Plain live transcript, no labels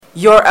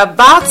You're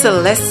about to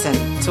listen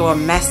to a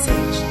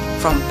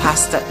message from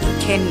Pastor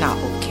Ikenna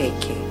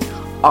Okeke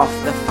of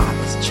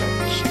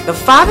Thefatherschurch. The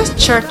Father's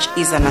Church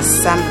is an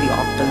assembly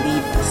of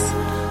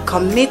believers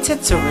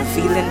committed to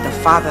revealing the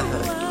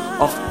fatherhood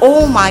of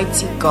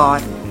Almighty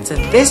God to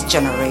this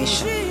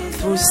generation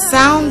through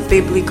sound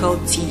biblical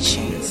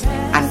teachings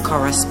and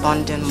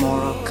corresponding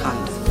moral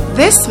conduct.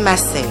 This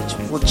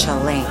message will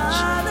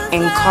challenge,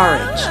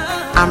 encourage,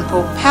 and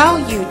propel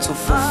you to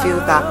fulfill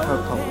that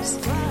purpose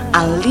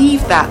and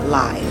live that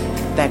life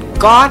that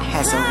God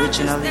has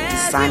originally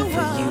designed for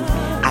you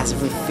as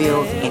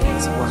revealed in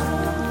His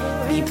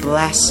Word. Be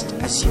blessed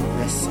as you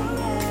listen.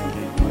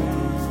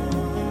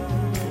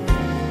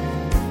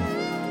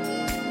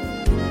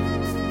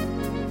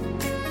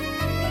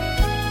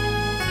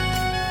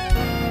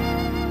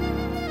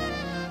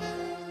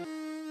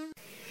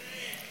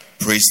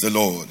 Praise the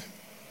Lord.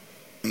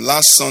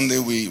 Last Sunday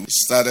we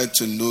started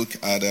to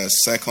look at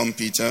 2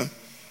 Peter,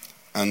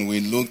 and we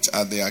looked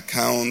at the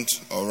account,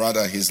 or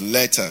rather his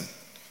letter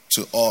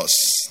to us,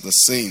 the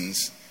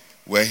saints,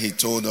 where he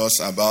told us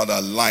about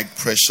our like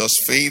precious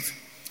faith.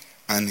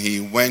 And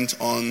he went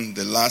on,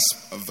 the last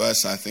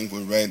verse I think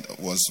we read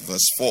was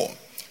verse 4,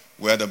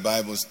 where the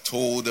Bible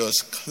told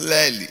us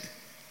clearly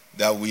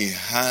that we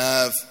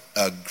have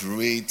a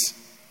great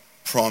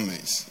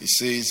promise. It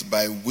says,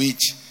 by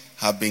which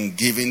have been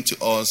given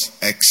to us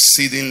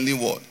exceedingly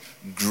what?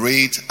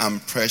 Great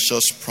and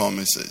precious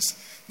promises.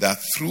 That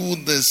through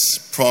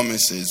these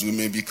promises we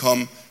may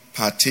become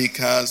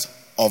partakers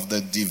of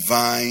the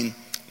divine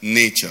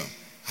nature.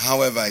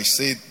 However, I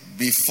said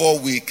before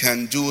we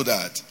can do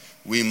that,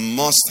 we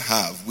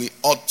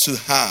ought to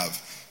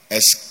have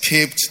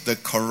escaped the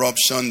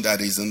corruption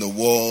that is in the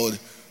world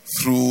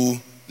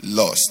through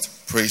lust.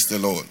 Praise the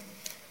Lord.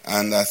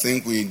 And I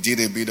think we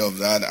did a bit of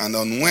that. And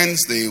on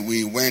Wednesday,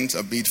 we went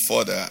a bit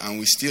further and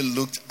we still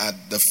looked at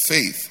the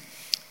faith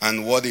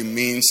and what it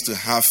means to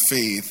have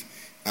faith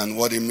and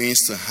what it means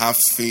to have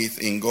faith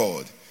in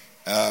God.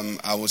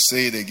 I will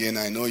say it again.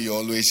 I know you're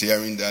always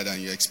hearing that and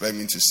you expect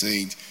me to say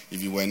it.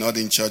 If you were not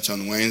in church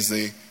on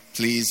Wednesday,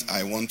 please,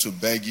 I want to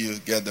beg you,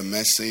 get the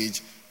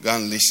message. Go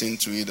and listen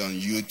to it on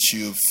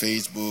YouTube,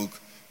 Facebook,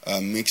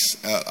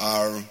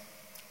 MixLR,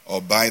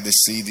 or buy the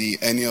CD,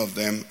 any of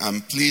them.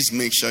 And please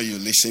make sure you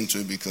listen to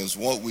it, because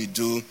what we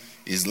do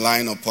is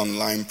line upon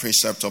line,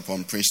 precept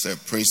upon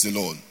precept. Praise the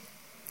Lord.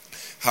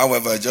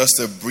 However, just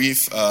a brief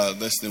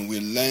lesson. We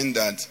learned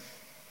that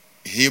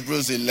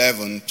Hebrews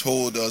 11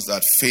 told us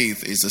that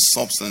faith is the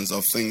substance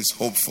of things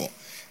hoped for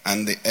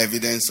and the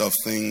evidence of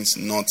things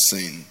not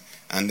seen.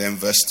 And then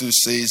verse 2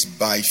 says,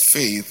 by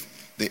faith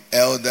the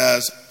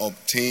elders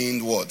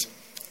obtained what?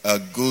 A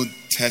good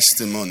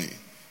testimony.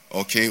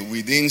 Okay,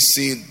 we didn't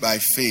see it by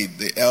faith.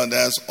 The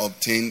elders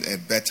obtained a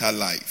better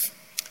life.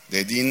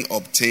 They didn't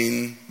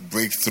obtain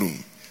breakthrough.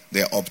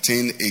 They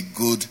obtained a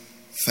good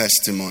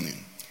testimony.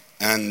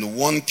 And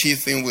one key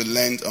thing we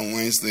learned on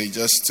Wednesday,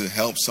 just to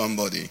help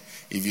somebody,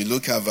 if you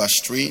look at verse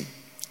 3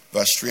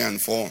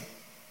 and 4.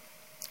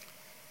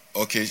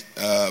 Okay,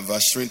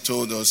 verse 3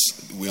 told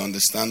us we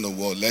understand the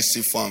word. Let's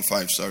see 4 and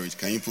 5, sorry.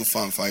 Can you put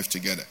 4 and 5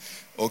 together?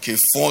 Okay,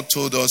 4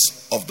 told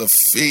us of the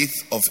faith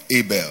of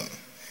Abel.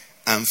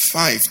 And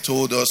 5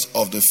 told us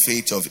of the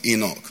faith of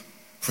Enoch.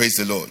 Praise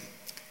the Lord.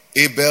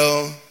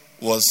 Abel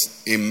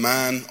was a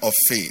man of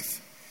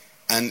faith.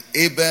 And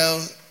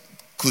Abel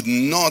could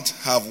not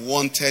have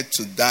wanted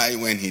to die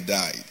when he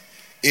died.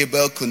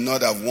 Abel could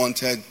not have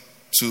wanted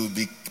to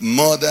be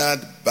murdered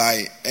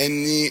by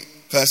any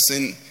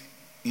person,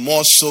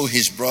 more so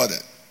his brother.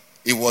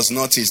 It was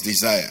not his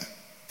desire.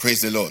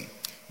 Praise the Lord.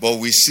 But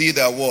we see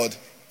that word,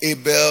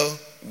 Abel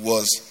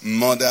was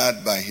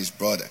murdered by his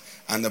brother.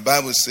 And the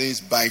Bible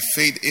says, by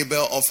faith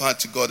Abel offered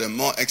to God a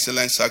more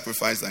excellent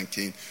sacrifice than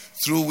Cain,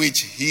 through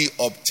which he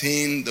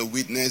obtained the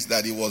witness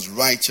that he was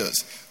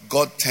righteous,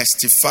 God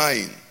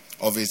testifying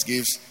of his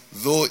gifts,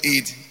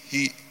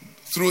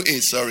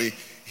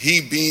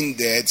 he being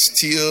dead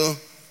still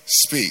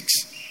speaks.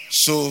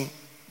 So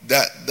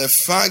that the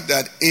fact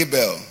that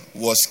Abel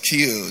was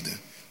killed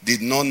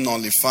did not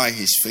nullify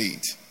his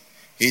faith.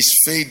 His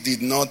faith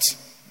did not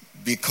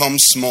become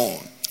small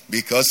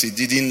because he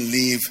didn't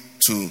live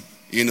to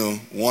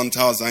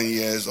 1,000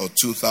 years or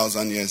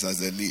 2,000 years as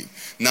they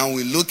live. Now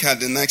we look at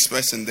the next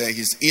person there.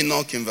 He's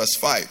Enoch in verse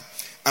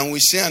 5. And we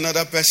see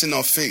another person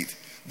of faith.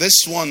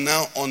 This one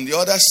now on the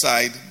other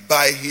side,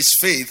 by his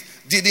faith,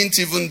 didn't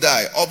even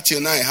die. Up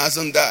till now, he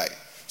hasn't died.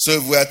 So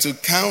if we are to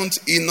count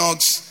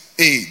Enoch's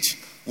age,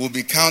 we'll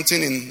be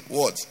counting in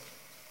what?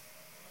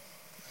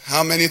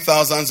 How many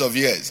thousands of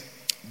years?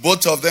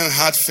 Both of them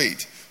had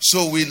faith.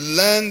 So we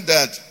learned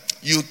that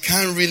you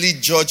can't really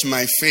judge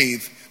my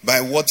faith by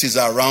what is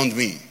around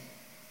me.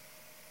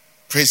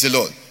 Praise the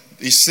Lord.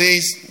 It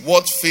says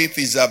what faith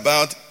is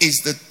about is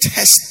the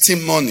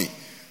testimony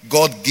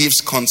God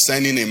gives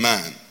concerning a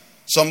man.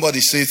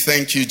 Somebody say,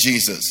 thank you,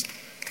 Jesus.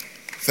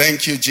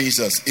 Thank you,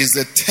 Jesus. It's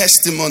the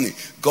testimony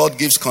God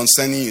gives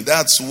concerning you.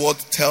 That's what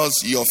tells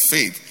your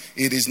faith.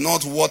 It is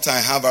not what I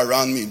have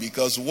around me,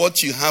 because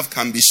what you have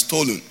can be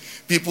stolen.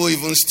 people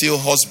even steal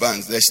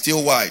husbands, they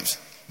steal wives,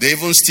 they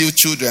even steal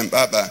children,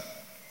 Baba.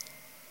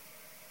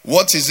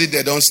 What is it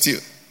they don't steal?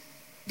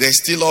 They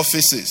steal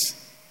offices.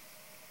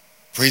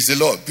 Praise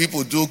the Lord.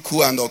 People do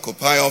coup and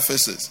occupy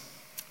offices.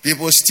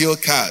 People steal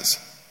cars.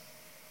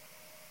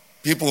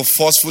 People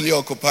forcefully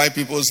occupy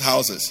people's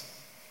houses.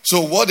 So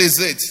what is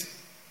it?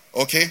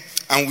 Okay?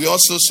 And we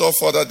also saw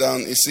further down,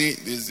 you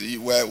see,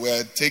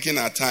 we're taking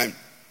our time.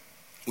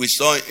 We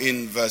saw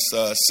in verse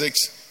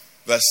 6,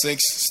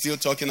 still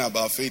talking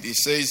about faith. It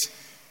says,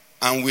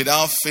 and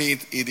without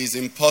faith, it is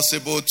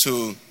impossible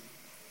to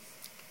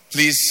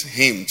please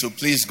him, to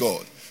please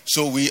God.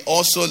 So we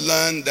also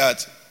learned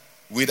that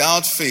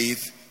without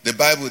faith, the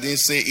Bible didn't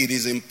say it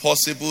is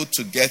impossible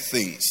to get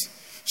things.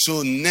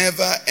 So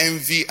never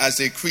envy as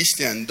a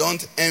Christian.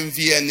 Don't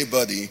envy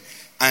anybody,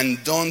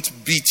 and don't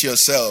beat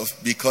yourself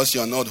because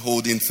you're not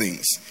holding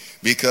things.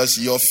 Because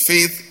your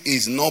faith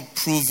is not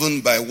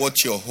proven by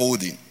what you're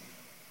holding.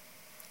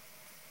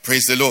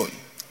 Praise the Lord.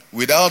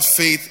 Without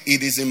faith,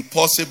 it is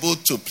impossible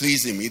to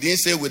please him. He didn't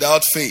say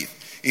without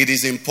faith, it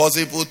is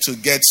impossible to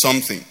get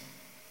something.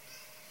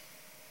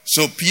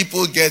 So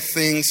people get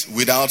things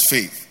without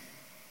faith.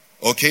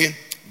 Okay?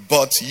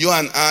 But you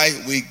and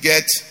I, we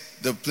get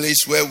the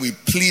place where we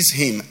please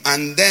him.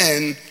 And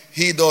then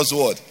he does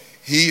what?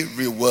 He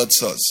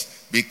rewards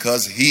us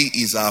because he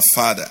is our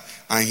Father.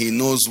 And he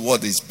knows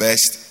what is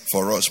best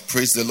for us.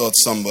 Praise the Lord,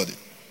 somebody.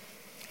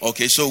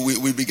 Okay, so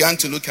we began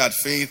to look at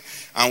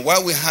faith. And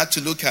why we had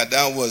to look at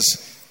that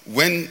was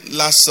when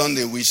last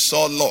Sunday we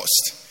saw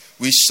lust.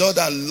 We saw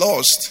that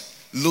lust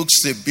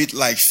looks a bit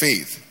like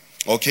faith.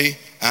 Okay?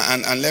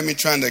 And let me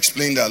try and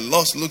explain that.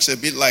 Lust looks a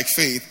bit like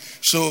faith.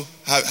 So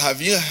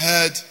have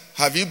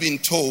you been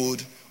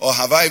told, or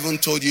have I even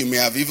told you, it may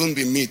have even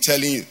been me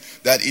telling you,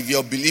 that if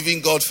you're believing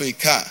God for a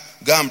car,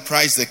 go and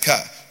price the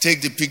car.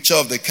 Take the picture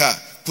of the car.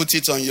 Put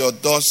it on your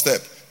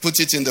doorstep. Put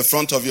it in the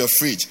front of your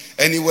fridge.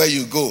 Anywhere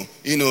you go,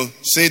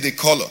 say the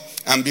color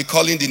and be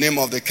calling the name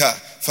of the car.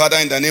 Father,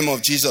 in the name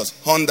of Jesus,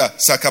 Honda,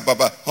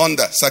 Sakababa,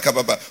 Honda,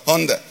 Sakababa,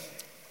 Honda.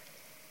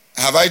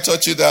 Have I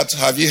taught you that?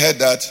 Have you heard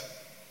that?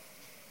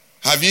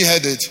 Have you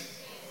heard it?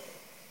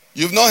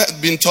 You've not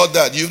been taught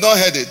that. You've not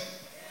heard it.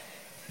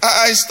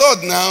 I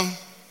thought now,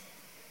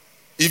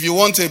 if you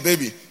want a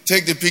baby,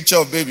 take the picture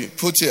of baby,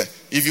 put here.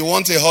 If you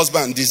want a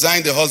husband,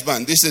 design the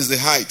husband. This is the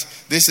height.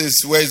 This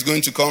is where it's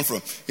going to come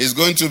from. It's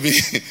going to be,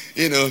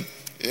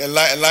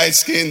 light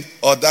skin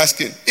or dark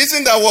skin.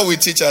 Isn't that what we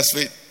teach as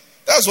faith?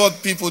 That's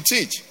what people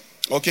teach.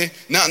 Okay?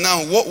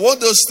 Now,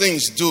 what those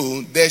things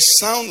do, they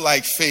sound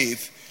like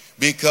faith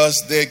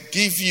because they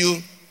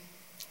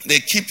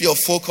keep your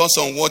focus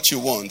on what you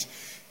want.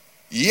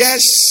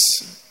 Yes,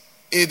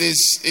 it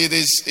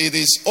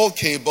is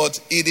okay, but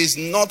it is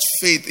not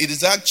faith. It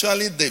is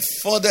actually the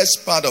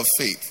furthest part of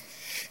faith.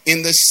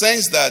 In the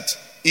sense that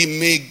it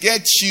may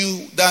get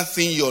you that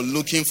thing you're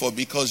looking for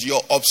because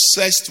you're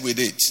obsessed with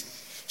it.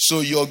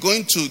 So you're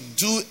going to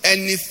do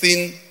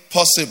anything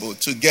possible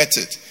to get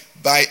it.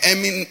 By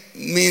any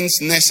means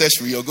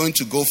necessary, you're going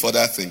to go for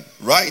that thing.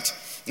 Right?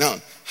 Now,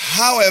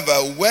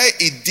 however, where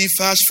it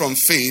differs from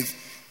faith,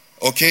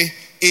 okay,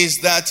 is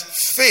that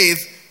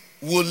faith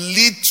will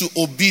lead to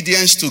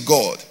obedience to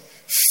God.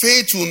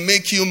 Faith will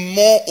make you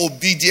more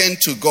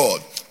obedient to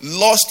God.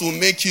 Lust will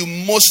make you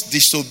most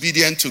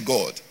disobedient to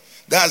God.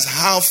 That's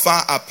how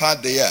far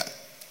apart they are.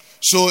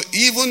 So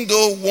even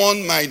though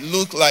one might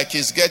look like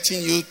it's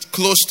getting you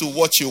close to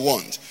what you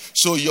want,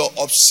 so you're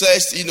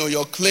obsessed,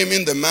 you're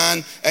claiming the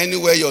man.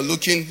 Anywhere you're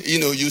looking,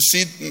 you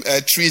see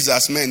trees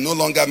as men, no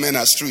longer men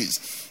as trees.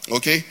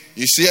 Okay?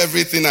 You see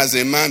everything as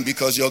a man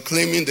because you're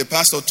claiming, the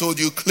pastor told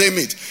you, claim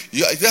it.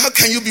 How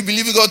can you be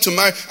believing God to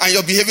marry and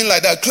you're behaving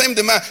like that? Claim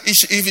the man.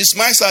 If he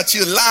smiles at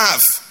you,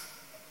 laugh.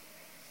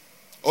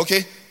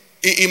 Okay?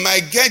 It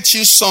might get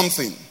you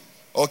something.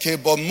 Okay?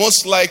 But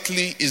most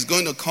likely it's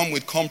going to come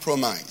with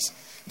compromise.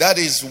 That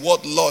is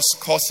what lust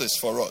causes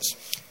for us.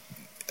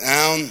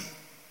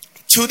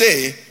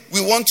 Today,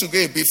 we want to go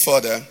a bit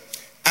further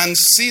and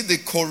see the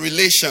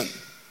correlation,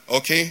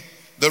 okay?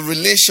 The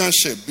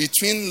relationship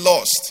between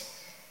lust,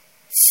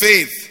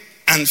 faith,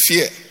 and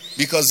fear.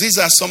 Because these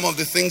are some of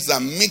the things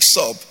that mix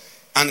up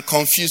and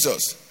confuse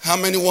us. How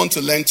many want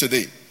to learn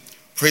today?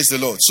 Praise the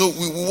Lord. So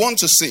we want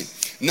to see.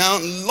 Now,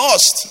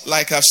 lust,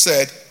 like I've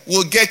said,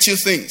 will get you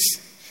things.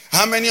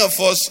 How many of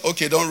us,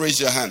 okay, don't raise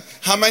your hand.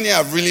 How many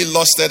have really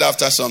lusted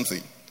after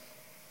something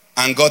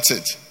and got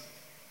it?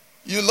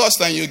 You lust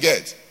and you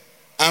get.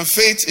 And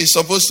faith is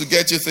supposed to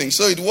get you things.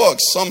 So it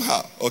works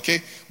somehow,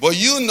 okay? But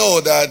you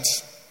know that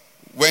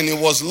when it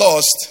was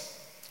lost,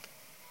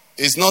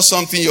 it's not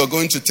something you're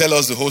going to tell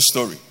us the whole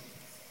story.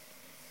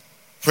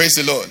 Praise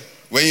the Lord.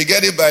 When you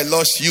get it by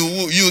lust,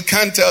 you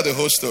can't tell the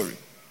whole story.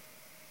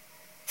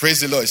 Praise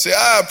the Lord. Say,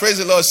 praise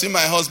the Lord, see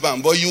my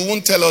husband, but you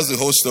won't tell us the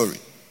whole story.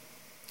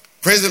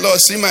 Praise the Lord,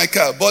 see my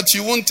car, but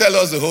you won't tell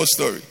us the whole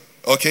story.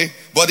 Okay?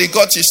 But it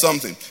got you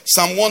something.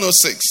 Psalm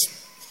 106,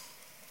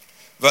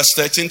 verse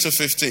 13 to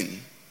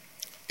 15.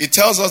 It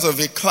tells us of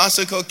a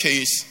classical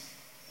case,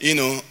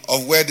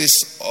 of where this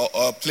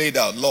played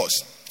out,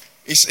 lost.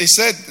 He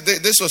said,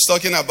 this was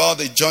talking about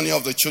the journey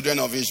of the children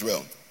of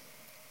Israel.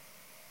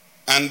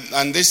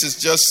 And this is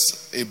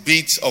just a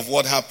bit of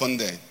what happened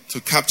there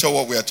to capture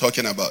what we are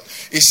talking about.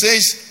 It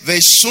says, they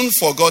soon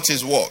forgot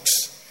his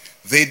works.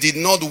 They did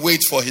not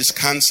wait for his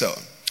counsel,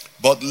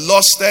 but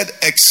lusted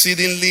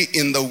exceedingly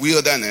in the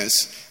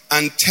wilderness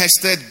and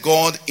tested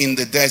God in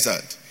the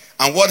desert.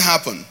 And what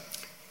happened?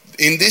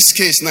 In this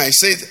case now, it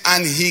says,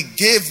 and he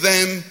gave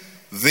them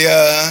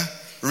their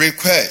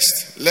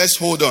request. Let's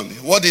hold on.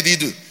 What did he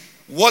do?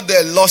 What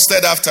they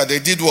lusted after, they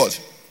did what?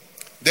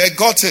 They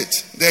got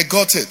it. They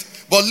got it.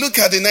 But look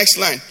at the next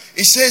line.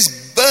 It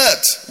says,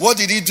 but what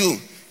did he do?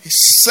 He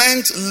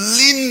sent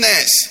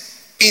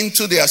leanness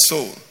into their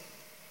soul.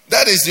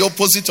 That is the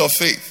opposite of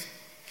faith.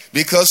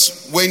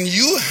 Because when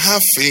you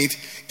have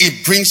faith,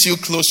 it brings you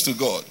close to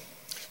God.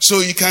 So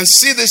you can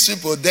see these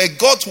people, they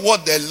got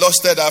what they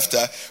lusted after,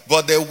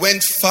 but they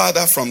went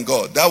farther from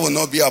God. That will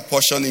not be our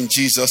portion in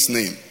Jesus'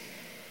 name.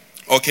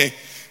 Okay?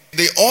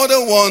 The other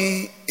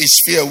one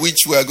is fear,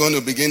 which we are going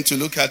to begin to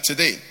look at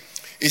today.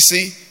 You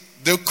see,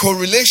 the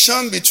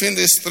correlation between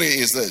these three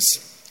is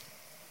this.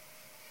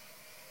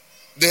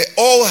 They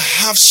all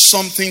have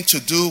something to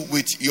do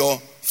with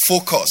your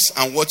focus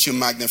and what you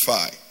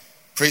magnify.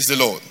 Praise the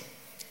Lord.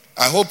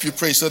 I hope you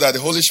pray so that the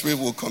Holy Spirit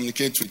will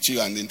communicate with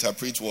you and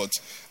interpret what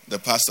the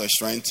pastor is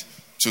trying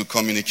to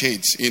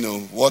communicate. You know,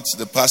 what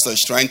the pastor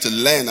is trying to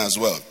learn as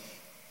well.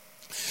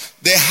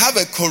 They have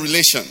a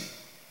correlation.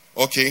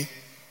 Okay?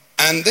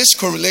 And this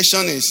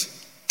correlation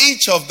is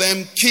each of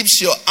them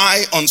keeps your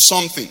eye on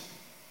something.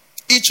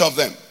 Each of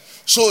them.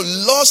 So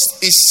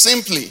lust is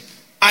simply,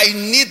 I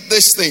need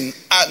this thing.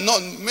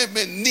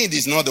 Maybe need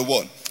is not the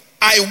word.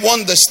 I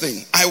want this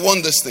thing. I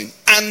want this thing.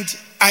 And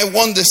I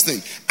want this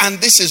thing. And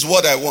this is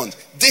what I want.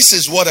 This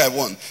is what I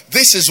want.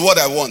 This is what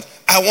I want.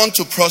 I want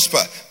to prosper.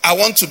 I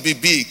want to be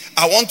big.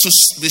 I want to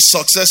be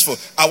successful.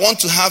 I want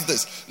to have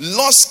this.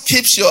 Lust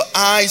keeps your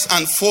eyes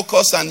and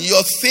focus and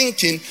your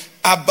thinking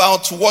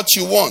about what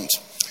you want.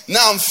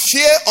 Now,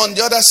 fear on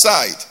the other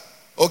side,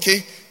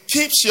 okay,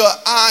 keeps your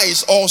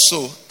eyes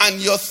also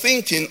and your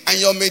thinking and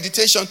your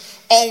meditation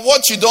on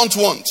what you don't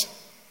want.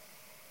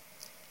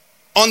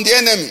 On the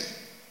enemy.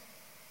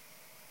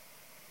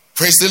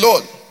 Praise the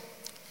Lord.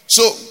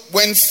 So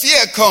when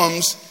fear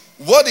comes,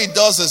 what it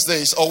does is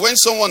this, or when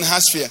someone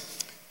has fear,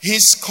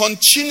 he's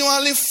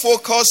continually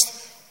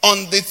focused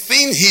on the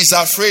thing he's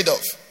afraid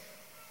of.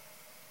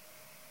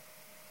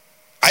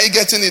 Are you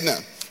getting it now?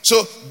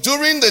 So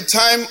during the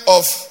time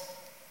of,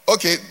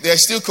 okay,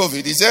 there's still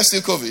COVID. Is there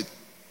still COVID?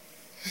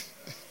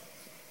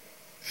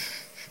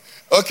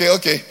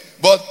 Okay.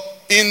 But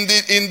in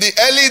the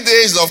early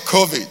days of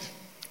COVID,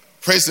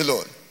 praise the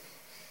Lord,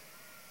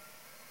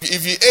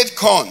 if you ate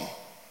corn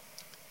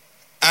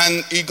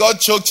and it got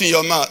choked in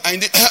your mouth,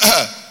 and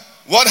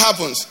what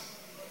happens?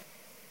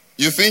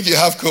 You think you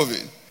have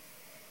COVID.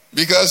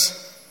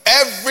 Because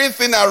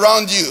everything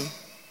around you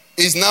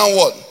is now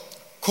what?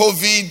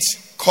 COVID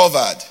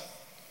covered.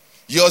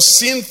 You're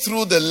seen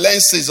through the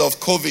lenses of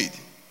COVID.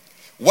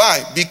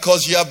 Why?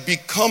 Because you have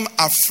become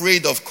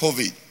afraid of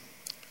COVID.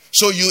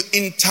 So you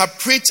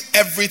interpret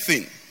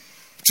everything.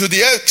 To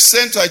the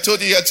extent I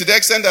told you here, to the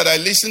extent that I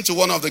listened to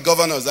one of the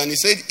governors and he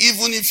said,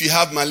 even if you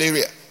have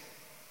malaria,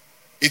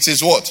 it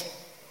is what?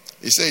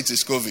 He said it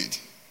is COVID.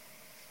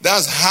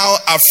 That's how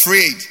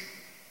afraid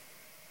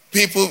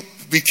people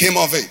became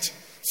of it.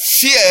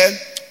 Fear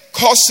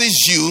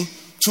causes you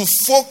to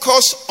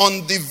focus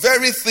on the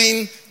very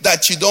thing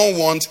that you don't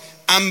want,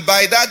 and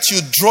by that you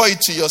draw it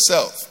to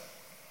yourself.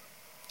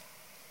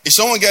 Is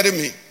someone getting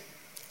me?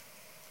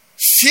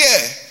 Fear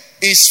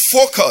is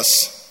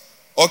focus.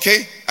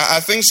 Okay? I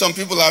think some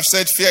people have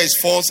said fear is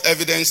false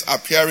evidence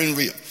appearing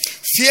real.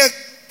 Fear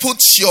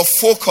puts your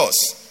focus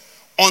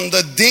on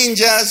the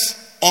dangers,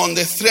 on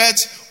the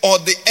threats, or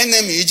the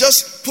enemy. It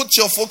just puts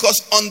your focus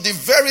on the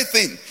very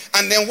thing.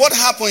 And then what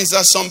happens is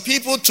that some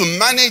people, to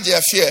manage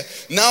their fear,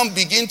 now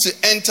begin to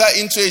enter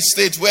into a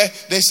state where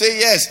they say,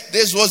 yes,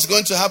 this is what's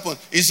going to happen.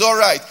 It's all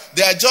right.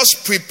 They are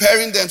just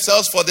preparing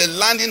themselves for the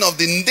landing of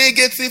the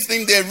negative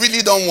thing they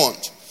really don't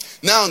want.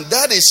 Now,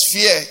 that is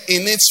fear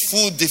in its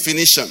full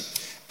definition.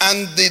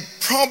 And the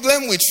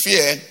problem with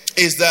fear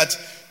is that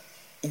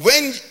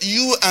when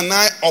you and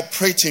I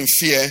operate in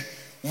fear,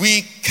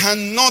 we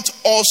cannot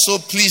also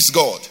please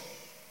God.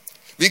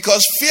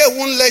 Because fear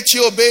won't let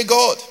you obey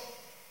God.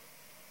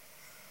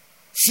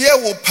 Fear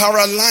will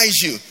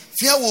paralyze you.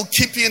 Fear will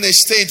keep you in a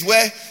state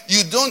where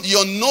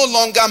you're no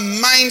longer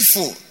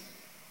mindful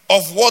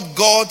of what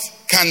God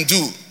can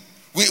do.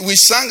 We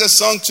sang a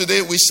song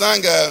today. We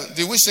sang,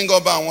 did we sing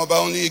Oba and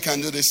Waba? Only you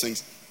can do these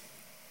things.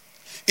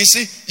 You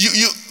see,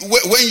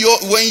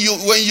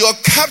 when you're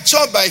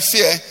captured by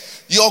fear,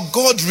 your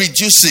God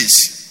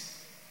reduces.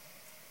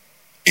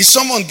 Is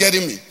someone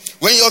getting me?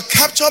 When you're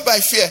captured by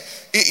fear,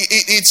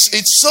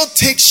 it so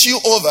takes you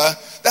over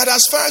that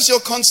as far as you're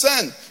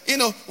concerned, you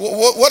know,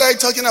 what are you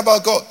talking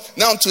about, God?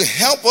 Now, to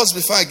help us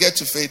before I get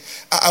to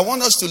faith, I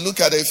want us to look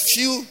at a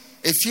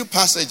few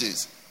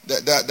passages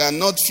that are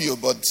not few,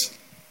 but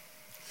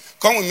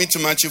come with me to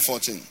Matthew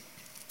 14.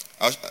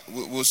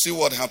 We'll see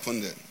what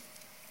happened there.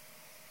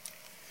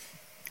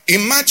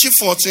 In Matthew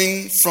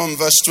 14 from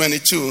verse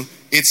 22,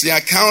 it's the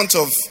account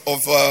of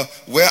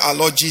where our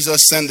Lord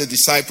Jesus sent the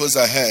disciples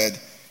ahead,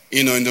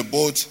 in the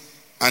boat,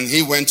 and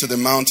he went to the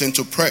mountain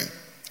to pray.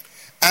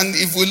 And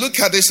if we look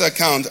at this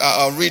account,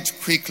 I'll read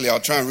quickly. I'll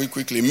try and read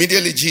quickly.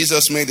 Immediately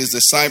Jesus made his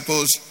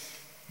disciples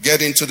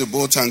get into the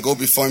boat and go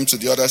before him to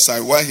the other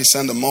side while he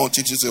sent the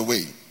multitudes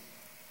away.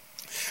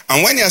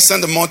 And when he had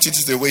sent the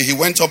multitudes away, he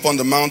went up on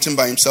the mountain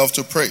by himself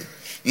to pray.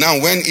 Now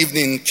when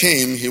evening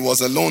came, he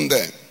was alone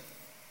there.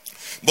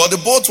 But the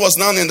boat was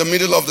now in the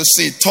middle of the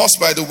sea, tossed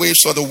by the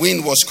waves, for the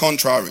wind was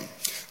contrary.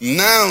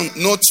 Now,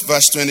 note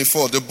verse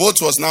 24. The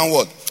boat was now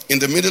what? In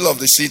the middle of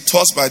the sea,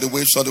 tossed by the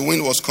waves, for the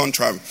wind was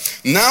contrary.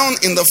 Now,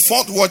 in the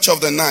fourth watch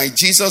of the night,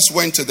 Jesus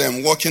went to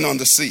them walking on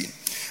the sea.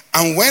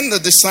 And when the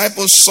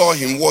disciples saw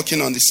him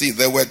walking on the sea,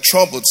 they were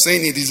troubled,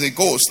 saying, "It is a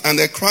ghost," and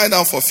they cried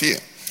out for fear.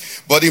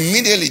 But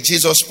immediately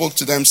Jesus spoke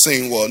to them,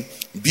 saying, "What?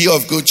 Be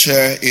of good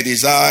cheer, it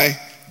is I,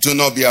 do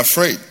not be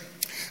afraid."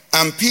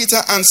 And Peter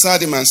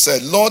answered him and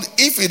said, "Lord,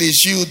 if it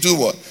is you, do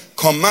what?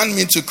 Command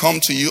me to come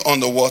to you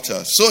on the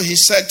water." So he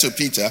said to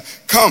Peter,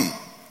 "Come."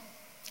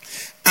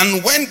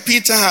 And when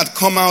Peter had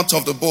come out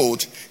of the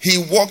boat, he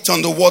walked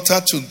on the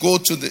water to go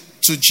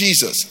to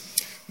Jesus.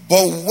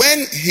 But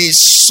when he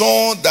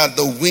saw that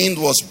the wind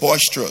was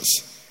boisterous,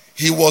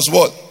 he was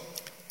what?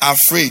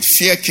 Afraid.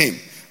 Fear came.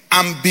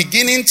 And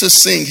beginning to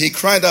sink, he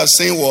cried out,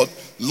 saying, "What?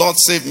 Lord,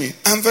 save me."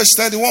 And verse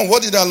 31,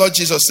 what did our Lord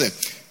Jesus say?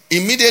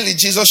 Immediately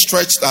Jesus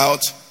stretched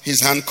out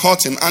his hand,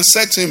 caught him, and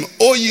said to him,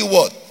 "O you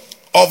what?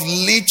 Of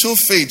little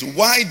faith,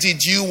 why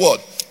did you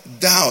what?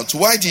 Doubt."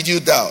 Why did you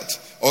doubt?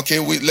 Okay,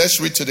 let's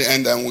read to the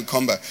end and we'll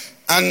come back.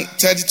 And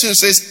 32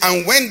 says,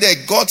 "And when they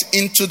got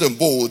into the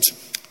boat,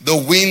 the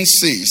wind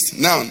ceased."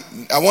 Now,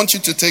 I want you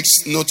to take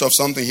note of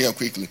something here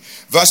quickly.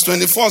 Verse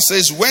 24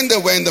 says, when they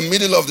were in the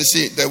middle of the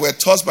sea, they were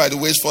tossed by the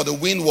waves, for the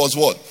wind was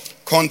what?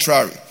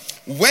 Contrary.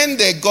 When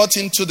they got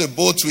into the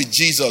boat with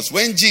Jesus,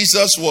 when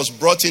Jesus was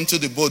brought into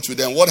the boat with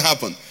them, what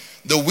happened?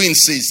 The wind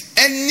ceased.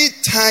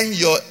 Anytime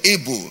you're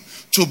able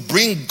to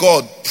bring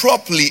God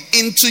properly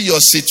into your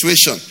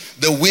situation,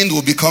 the wind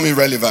will become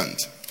irrelevant.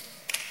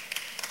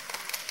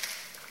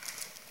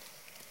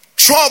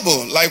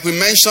 Trouble, like we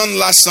mentioned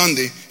last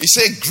Sunday, he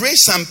said,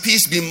 "Grace and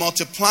peace be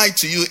multiplied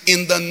to you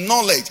in the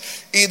knowledge."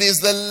 It is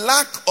the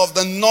lack of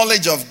the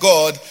knowledge of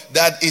God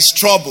that is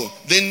trouble.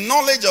 The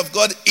knowledge of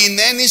God in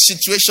any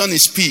situation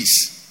is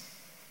peace.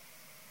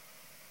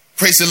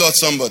 Praise the Lord,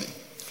 somebody.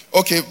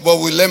 Okay, but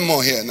we'll learn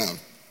more here now.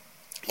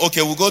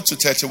 Okay, we'll go to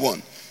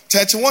 31.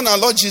 31, our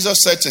Lord Jesus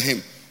said to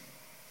him,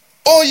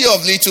 "O you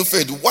of little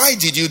faith, why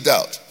did you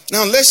doubt?"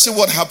 Now let's see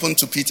what happened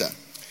to Peter.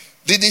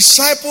 The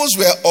disciples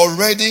were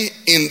already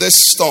in this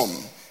storm,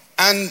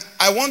 and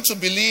I want to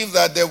believe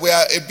that they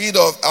were a bit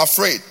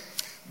afraid.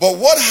 But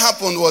what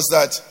happened was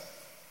that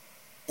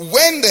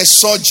when they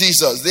saw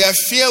Jesus, their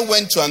fear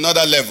went to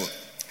another level.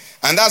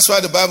 And that's why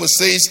the Bible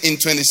says in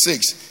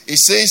 26, it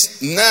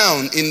says, now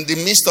in the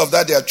midst of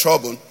that their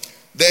trouble,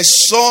 they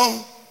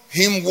saw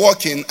him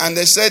walking and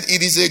they said,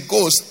 "It is a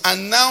ghost."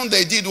 And now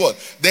they did what?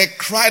 They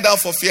cried out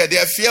for fear.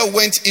 Their fear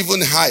went even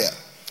higher.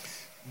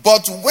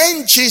 But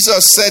when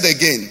Jesus said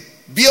again,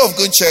 "Be of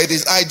good cheer, it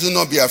is I, do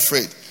not be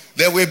afraid,"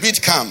 they were a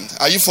bit calmed.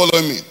 Are you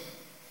following me?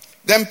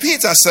 Then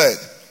Peter said,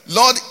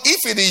 "Lord,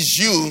 if it is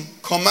you,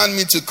 command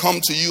me to come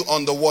to you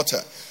on the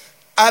water."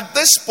 At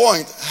this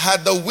point,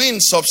 had the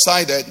wind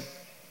subsided,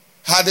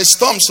 had the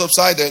storm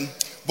subsided,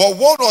 but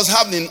what was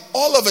happening,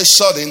 all of a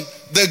sudden,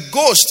 the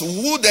ghost,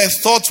 who they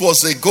thought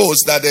was a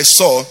ghost that they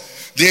saw,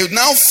 they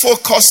now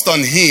focused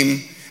on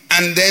him,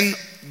 and then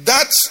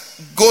that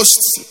ghost,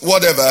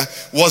 whatever,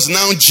 was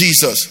now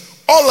Jesus.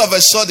 All of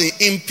a sudden,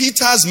 in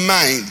Peter's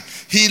mind,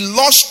 he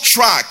lost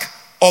track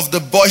of the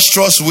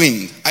boisterous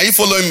wind. Are you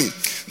following me?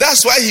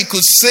 That's why he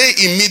could say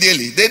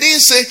immediately. He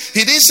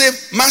didn't say,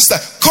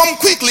 "Master, come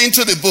quickly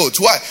into the boat."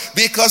 Why?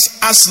 Because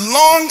as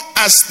long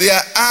as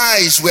their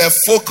eyes were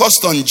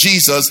focused on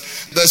Jesus,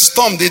 the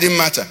storm didn't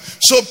matter.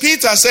 So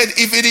Peter said,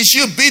 "If it is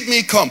you, bid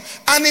me come."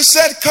 And he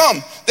said,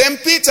 "Come." Then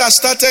Peter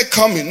started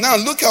coming. Now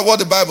look at what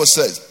the Bible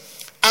says.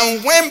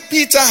 And when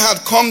Peter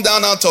had come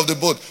down out of the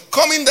boat,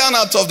 coming down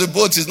out of the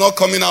boat is not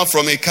coming out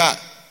from a car.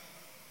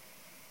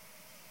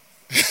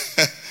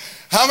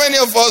 How many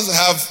of us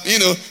have,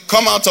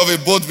 come out of a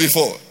boat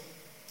before?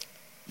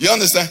 You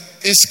understand?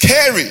 It's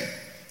scary.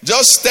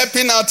 Just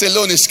stepping out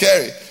alone is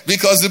scary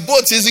because the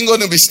boat isn't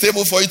going to be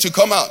stable for you to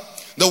come out.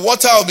 The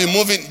water will be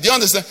moving. Do you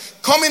understand?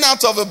 Coming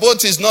out of a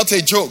boat is not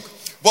a joke.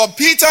 But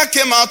Peter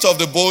came out of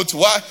the boat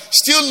while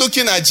still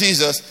looking at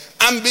Jesus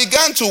and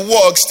began to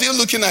walk, still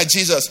looking at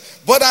Jesus.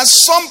 But at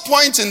some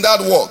point in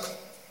that walk,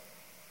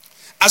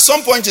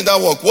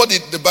 what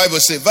did the Bible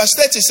say? Verse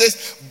 30 says,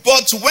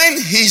 "But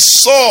when he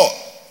saw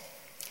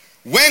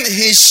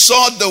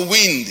the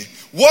wind,"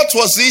 what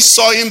was he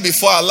sawing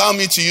before? Allow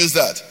me to use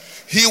that.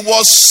 He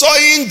was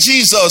sawing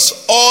Jesus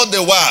all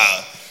the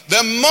while.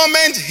 The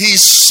moment he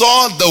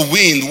saw the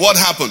wind, what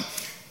happened?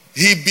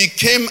 He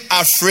became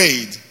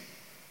afraid.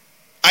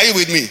 Are you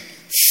with me?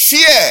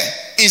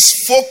 Fear is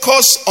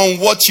focused on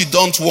what you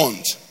don't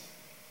want.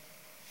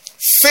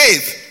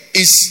 Faith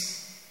is,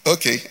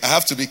 okay, I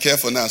have to be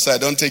careful now so I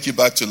don't take you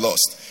back to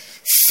lust.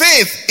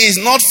 Faith is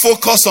not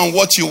focused on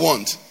what you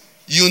want.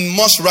 You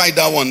must write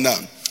that one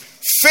down.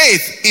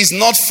 Faith is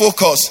not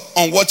focused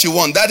on what you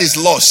want. That is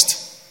lust.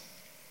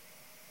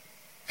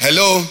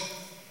 Hello?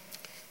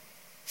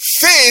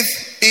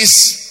 Faith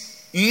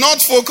is not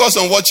focused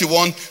on what you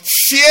want.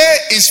 Fear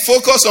is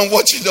focused on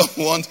what you don't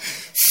want.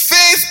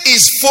 Faith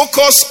is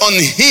focused on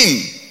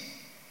Him.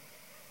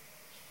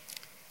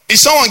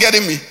 Is someone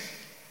getting me?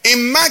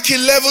 In Mark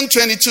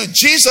 11:22,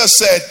 Jesus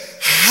said,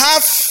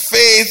 have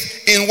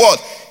faith in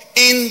what?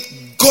 In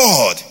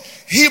God.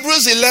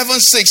 Hebrews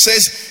 11:6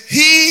 says,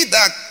 he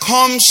that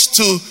comes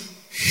to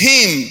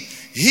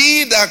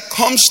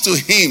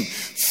Him,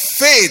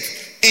 faith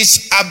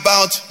is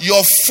about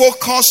your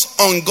focus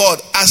on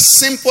God. As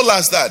simple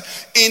as that.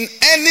 In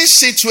any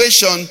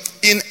situation,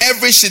 in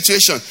every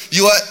situation,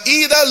 you are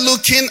either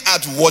looking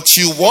at what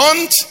you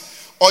want,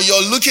 or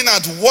you're looking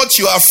at what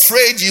you are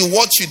afraid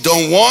what you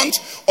don't want,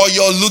 or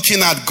you're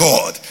looking at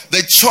God.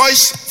 The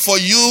choice for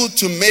you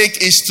to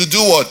make is to do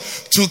what?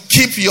 To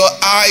keep your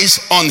eyes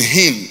on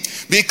Him.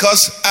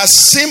 Because as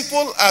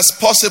simple as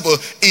possible,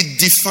 it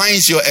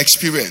defines your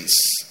experience.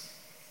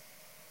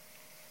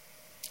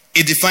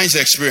 It defines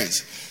your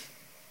experience.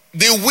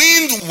 The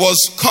wind was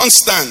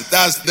constant.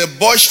 That's the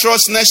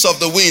boisterousness of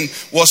the wind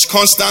was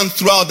constant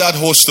throughout that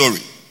whole story.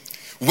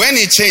 When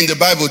it changed, the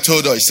Bible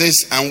told us, it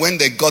says, and when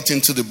they got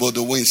into the boat,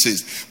 the wind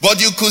ceased.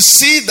 But you could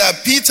see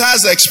that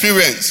Peter's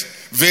experience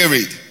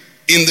varied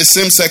in the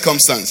same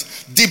circumstance,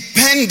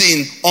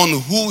 depending on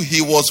who he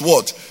was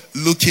what?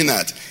 Looking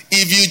at.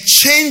 If you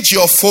change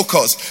your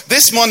focus,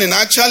 this morning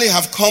I actually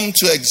have come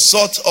to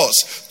exhort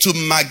us to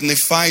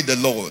magnify the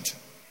Lord.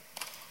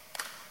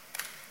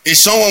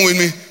 Is someone with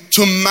me?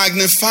 To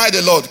magnify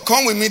the Lord.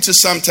 Come with me to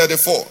Psalm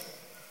 34.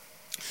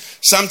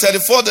 Psalm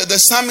 34, the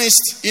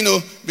psalmist,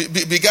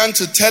 began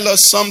to tell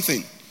us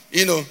something.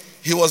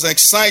 He was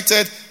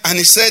excited and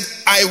he said,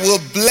 I will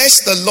bless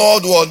the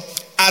Lord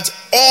at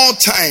all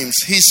times.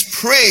 His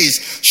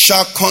praise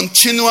shall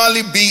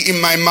continually be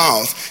in my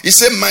mouth. He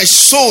said, my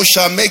soul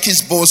shall make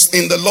his boast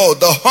in the Lord.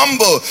 The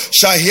humble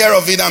shall hear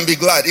of it and be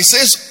glad. He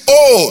says,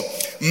 oh,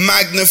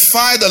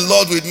 magnify the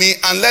Lord with me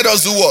and let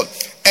us do what?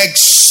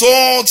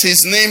 Exalt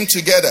his name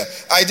together.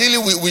 Ideally,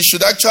 we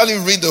should actually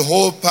read the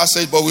whole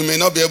passage, but we may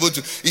not be able to.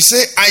 He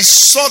said, I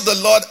sought the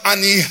Lord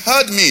and he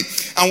heard me.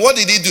 And what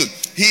did he do?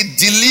 He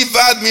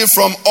delivered me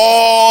from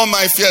all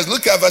my fears.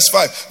 Look at verse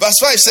 5. Verse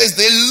 5 says,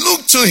 they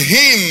looked to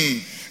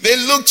him. They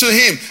looked to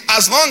him.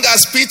 As long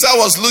as Peter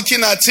was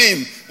looking at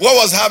him, what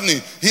was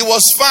happening? He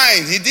was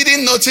fine. He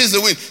didn't notice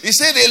the wind. He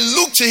said they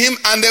looked to him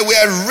and they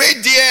were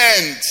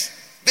radiant.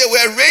 They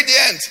were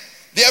radiant.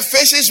 Their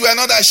faces were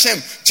not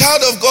ashamed.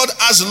 Child of God,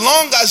 as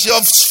long as your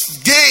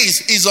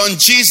gaze is on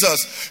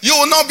Jesus, you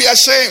will not be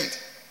ashamed.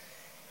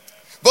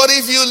 But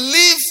if you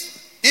live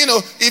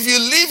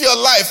your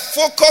life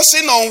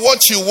focusing on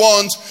what you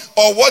want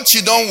or what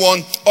you don't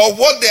want or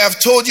what they have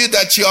told you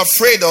that you're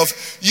afraid of,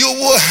 you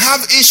will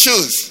have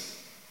issues.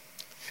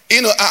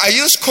 I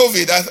use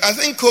COVID. I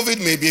think COVID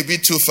may be a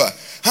bit too far.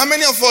 How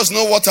many of us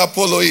know what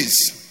Apollo is?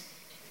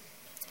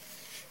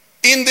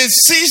 In the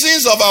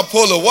seasons of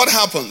Apollo, what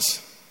happens?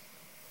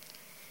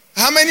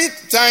 How many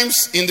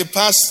times in the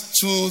past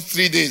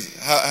 2-3 days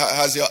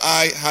has your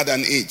eye had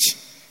an itch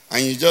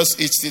and you just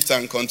itched it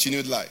and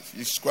continued life?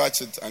 You scratched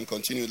it and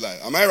continued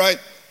life. Am I right?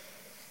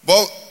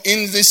 But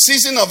in the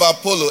season of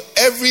Apollo,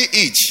 every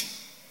itch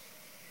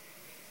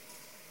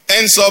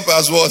ends up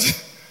as what?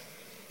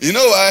 You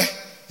know why?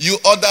 You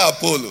order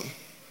Apollo.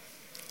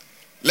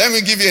 Let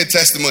me give you a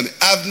testimony.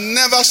 I've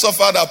never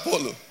suffered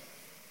Apollo.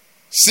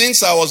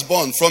 Since I was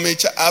born,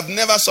 I've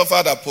never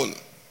suffered Apollo.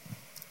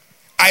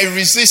 I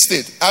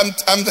resisted. I'm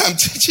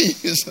teaching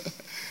you.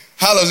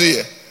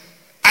 Hallelujah.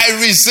 I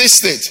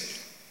resisted.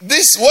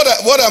 This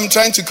what I'm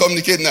trying to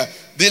communicate now.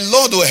 The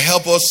Lord will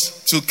help us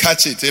to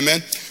catch it.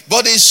 Amen.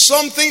 But it's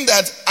something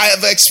that I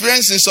have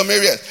experienced in some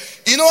areas.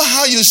 You know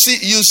how you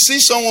see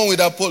someone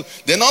with Apollo,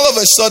 then all of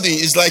a sudden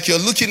it's like you're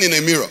looking in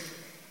a mirror.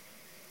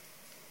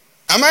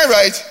 Am I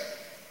right?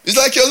 It's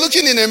like you're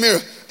looking in a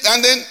mirror.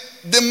 And then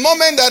the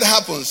moment that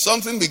happens,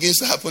 something begins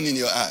to happen in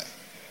your eye.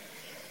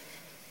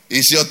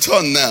 It's your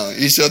turn now.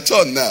 It's your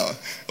turn now.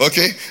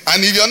 Okay?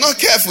 And if you're not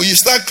careful, you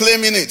start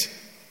claiming it.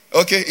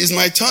 Okay? It's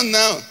my turn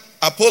now.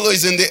 Apollo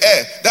is in the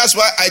air. That's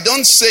why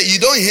you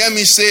don't hear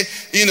me say,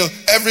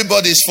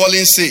 everybody's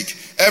falling sick.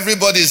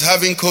 Everybody's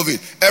having COVID.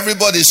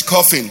 Everybody's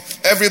coughing.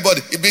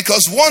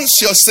 Because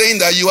once you're saying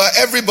that, you are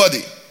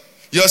everybody.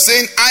 You're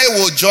saying, I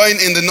will join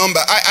in the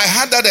number. I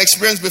had that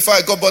experience before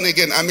I got born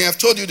again. I may have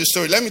told you the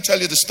story. Let me tell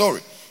you the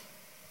story.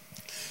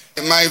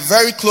 My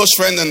very close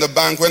friend in the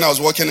bank, when I was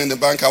working in the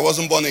bank, I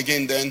wasn't born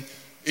again then.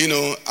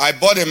 I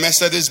bought a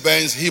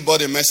Mercedes-Benz. He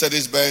bought a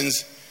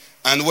Mercedes-Benz.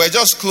 And we're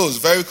just close,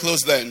 very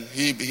close then.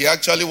 He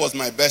actually was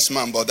my best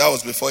man, but that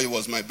was before he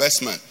was my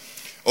best man.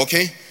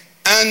 Okay?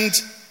 And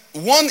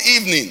one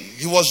evening,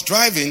 he was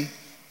driving,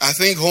 I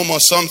think home or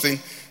something,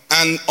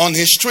 And on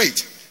his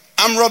street,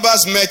 armed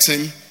robbers met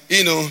him,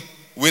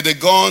 with a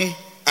gun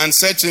and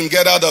said to him,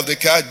 get out of the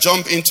car,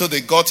 jump into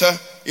the gutter.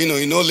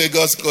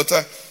 Lagos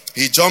gutter.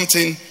 He jumped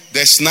in,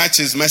 they snatched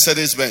his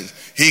Mercedes Benz.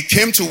 He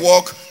came to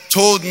work,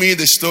 told me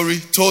the story,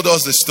 told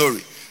us the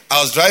story.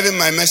 I was driving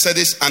my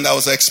Mercedes and I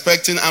was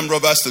expecting armed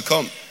robbers to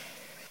come.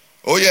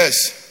 Oh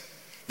yes,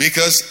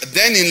 because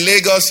then in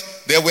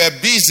Lagos, they were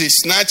busy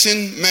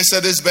snatching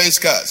Mercedes Benz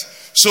cars.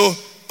 So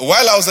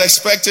while I was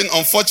expecting,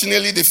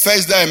 unfortunately, the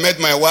first day I met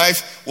my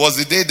wife was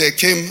the day they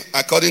came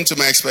according to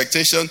my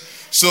expectation.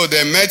 So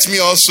they met me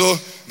also.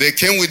 They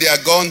came with their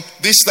gun.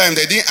 This time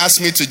they didn't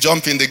ask me to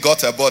jump in the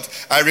gutter, but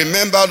I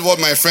remembered what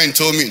my friend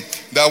told me,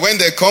 that when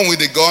they come with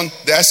the gun,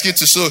 they ask you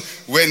to. So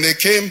when they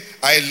came,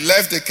 I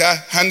left the car,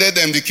 handed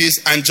them the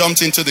keys, and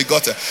jumped into the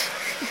gutter.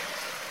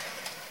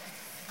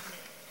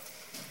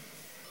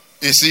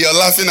 You see, you're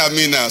laughing at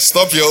me now.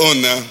 Stop your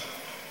own now.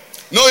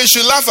 No, you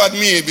should laugh at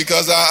me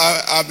because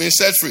I've been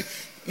set free.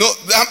 No,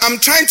 I'm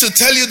trying to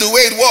tell you the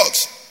way it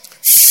works.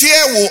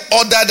 Fear will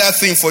order that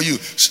thing for you.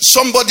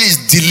 Somebody is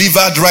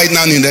delivered right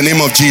now in the name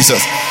of Jesus.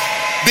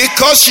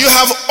 Because you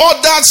have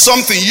ordered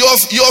something,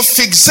 you're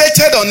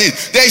fixated on it.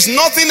 There is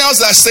nothing else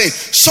that's saying.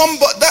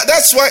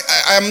 That's why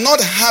I'm not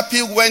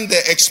happy when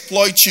they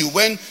exploit you.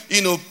 When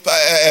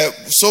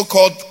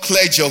so-called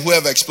clergy or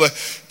whoever exploit.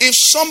 If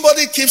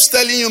somebody keeps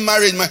telling you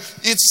marriage,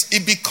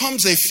 it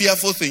becomes a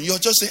fearful thing. You're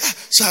just saying,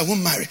 so I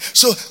won't marry,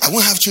 so I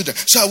won't have children,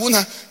 so I won't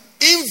have.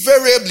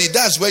 Invariably,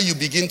 that's where you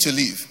begin to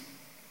live.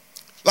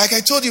 Like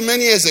I told you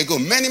many years ago,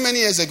 many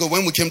years ago,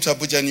 when we came to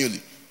Abuja newly,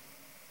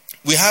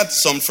 we had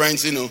some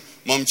friends,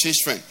 Mom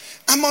Chi's friend.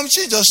 And Mom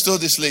Chi just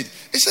told this lady,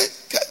 he said,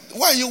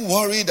 why are you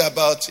worried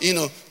about,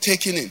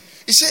 taking in?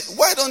 He said,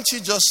 why don't you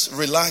just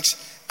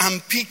relax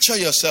and picture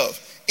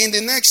yourself in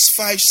the next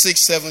 5,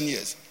 6, 7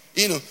 years,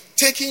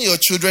 taking your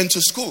children to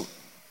school.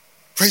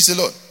 Praise the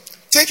Lord.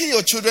 Taking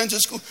your children to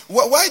school.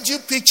 Why do you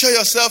picture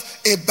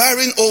yourself a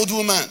barren old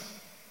woman?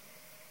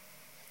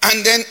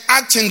 And then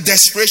act in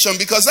desperation,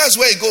 because that's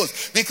where it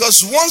goes.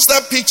 Because once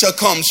that picture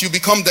comes, you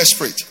become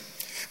desperate.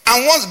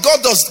 And once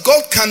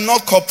God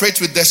cannot cooperate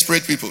with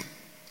desperate people.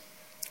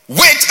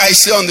 Wait, I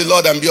say on the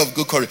Lord, and be of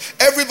good courage.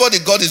 Everybody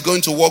God is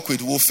going to work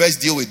with will first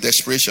deal with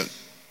desperation.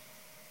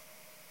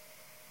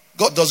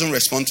 God doesn't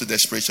respond to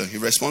desperation. He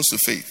responds to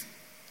faith.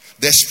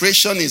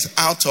 Desperation is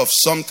out of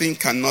something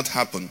cannot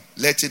happen.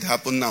 Let it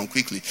happen now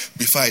quickly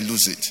before I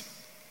lose it.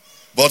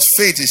 But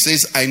faith, it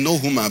says, I know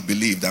whom I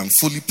believed. I'm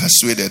fully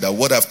persuaded that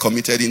what I've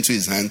committed into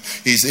his hand,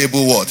 he is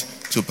able what?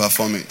 To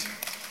perform it.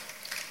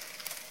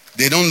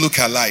 They don't look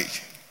alike.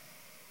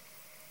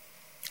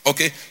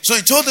 Okay, so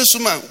he told this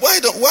woman, why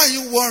are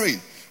you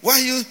worried? Why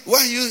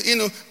are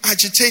you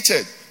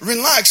agitated?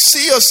 Relax,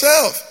 see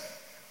yourself.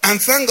 And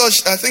thank God,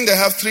 I think they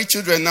have 3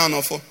 children now,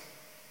 not 4.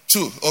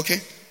 2, okay?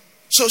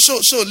 So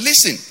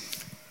listen.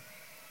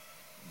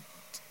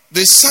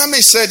 The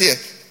psalmist said here,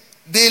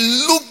 they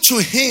look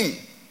to him.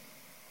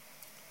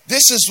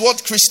 This is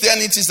what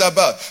Christianity is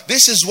about.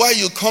 This is why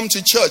you come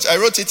to church. I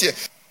wrote it here.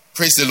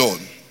 Praise the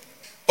Lord.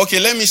 Okay,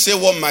 let me say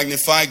what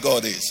magnify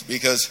God is.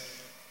 Because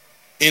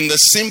in the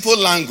simple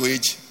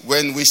language,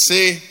 when we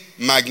say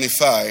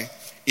magnify,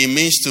 it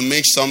means to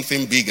make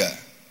something bigger.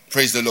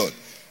 Praise the Lord.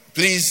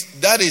 Please,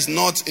 that is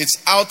not,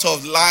 it's out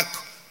of lack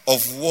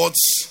of words,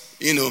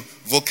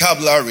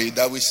 vocabulary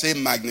that we say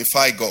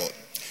magnify God.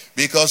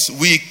 Because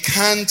we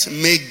can't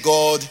make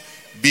God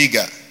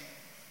bigger.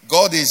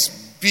 God is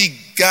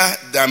bigger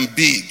than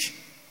big.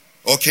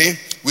 Okay?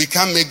 We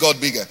can't make God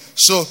bigger.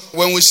 So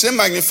when we say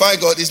magnify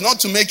God, it's not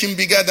to make him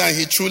bigger than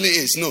he truly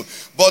is. No.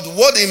 But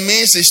what it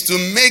means is to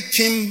make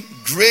him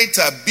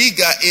greater,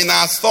 bigger in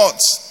our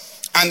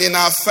thoughts and in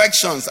our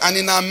affections and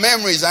in our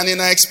memories and in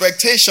our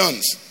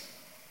expectations.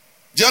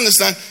 Do you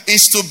understand?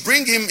 It's to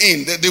bring him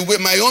in. The way,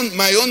 my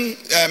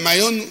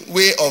own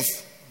way of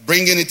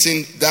bringing it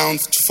in down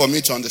for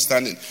me to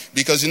understand it.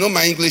 Because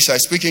my English, I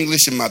speak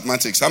English in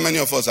mathematics. How many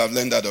of us have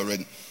learned that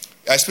already?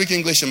 I speak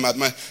English in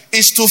mathematics.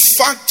 Is to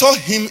factor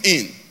him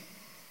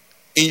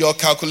in your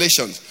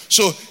calculations.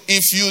 So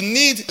if you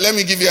need, let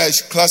me give you a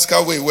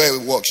classical way where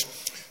it works.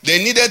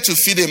 They needed to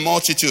feed a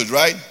multitude,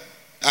 right?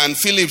 And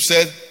Philip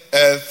said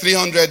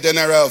 300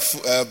 denarii of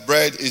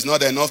bread is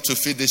not enough to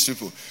feed these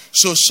people.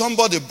 So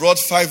somebody brought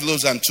 5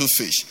 loaves and 2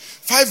 fish.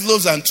 5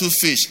 loaves and 2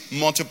 fish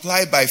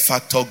multiplied by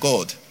factor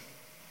God.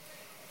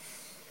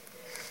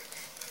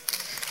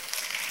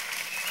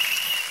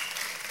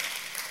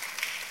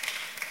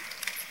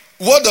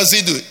 What does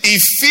he do? He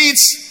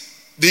feeds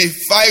the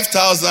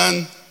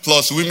 5,000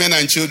 plus women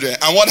and children.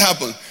 And what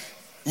happened?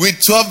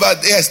 With 12,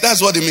 yes,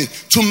 that's what it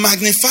means. To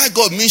magnify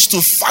God means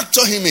to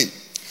factor him in.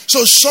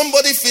 So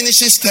somebody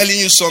finishes telling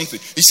you something.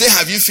 You say,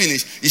 have you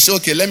finished? You say,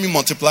 okay, let me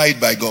multiply it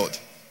by God.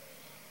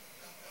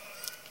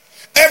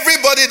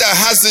 Everybody that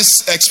has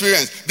this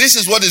experience, this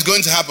is what is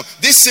going to happen.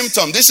 This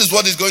symptom, this is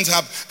what is going to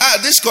happen.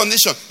 This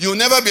condition, you'll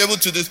never be able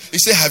to do. You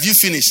say, have you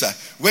finished, sir?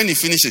 When you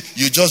finish it,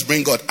 you just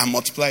bring God and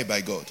multiply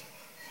by God.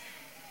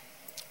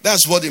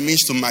 That's what it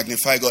means to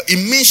magnify God.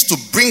 It means to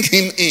bring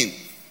him in.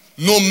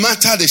 No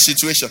matter the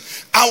situation.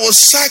 I will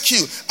sack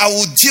you. I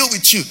will deal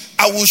with you.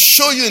 I will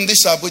show you in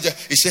this Abuja.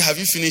 He said, have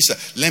you finished?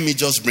 Let me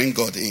just bring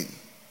God in.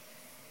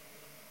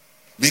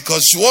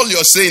 Because all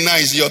you're saying now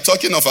is you're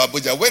talking of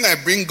Abuja. When I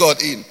bring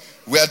God in,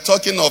 we are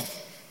talking of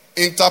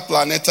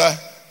interplanetar.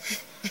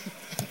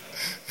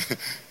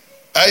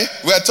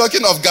 We are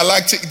talking of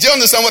galactic. Do you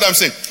understand what I'm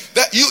saying?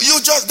 That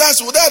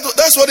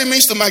that's what it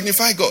means to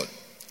magnify God.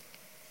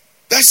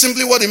 That's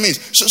simply what it means.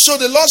 So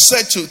the Lord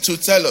said to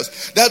tell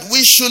us that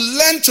we should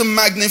learn to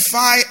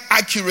magnify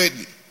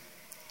accurately.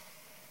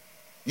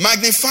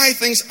 Magnify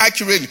things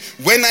accurately.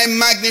 When I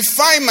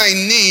magnify my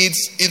needs,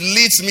 it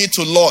leads me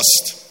to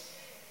lust.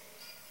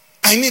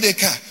 I need a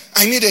car.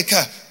 I need a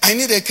car. I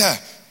need a car.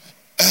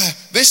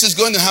 This is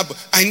going to happen.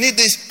 I need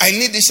this. I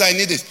need this. I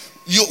need this.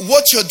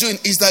 What you're doing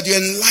is that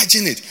you're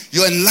enlarging it.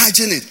 You're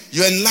enlarging it.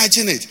 You're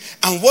enlarging it.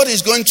 And what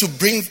is going to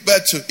bring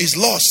birth to is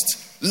lust.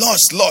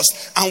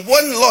 Lost. And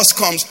when loss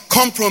comes,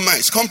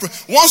 compromise.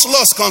 Once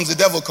loss comes, the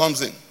devil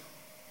comes in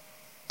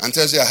and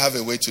tells you, I have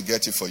a way to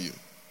get it for you.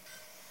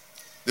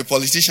 The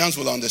politicians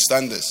will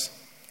understand this.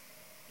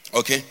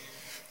 Okay?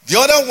 The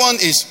other one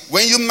is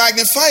when you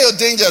magnify your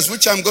dangers,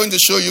 which I'm going to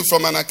show you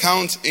from an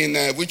account in,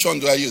 which one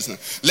do I use now?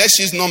 Let's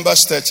use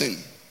Numbers 13.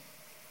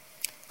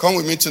 Come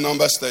with me to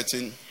Numbers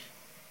 13.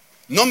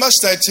 Numbers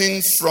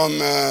 13 from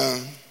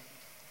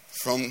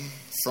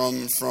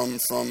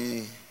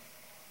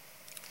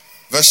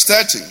verse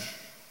 30.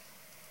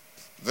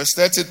 Verse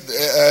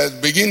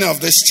 30, beginning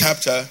of this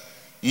chapter,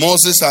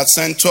 Moses had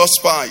sent 12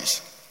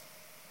 spies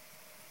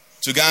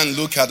to go and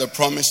look at the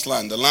promised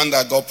land, the land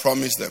that God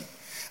promised them.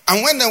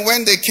 And when they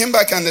went, they came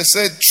back and they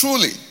said,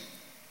 truly,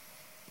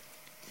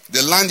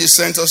 the land you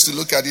sent us to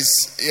look at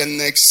is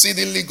an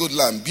exceedingly good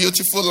land,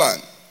 beautiful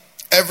land.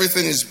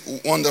 Everything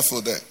is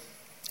wonderful there.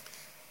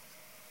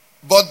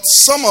 But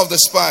some of the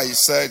spies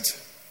said,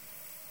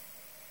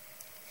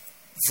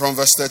 from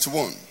verse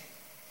 31,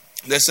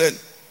 they said,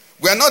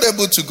 we are not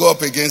able to go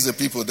up against the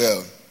people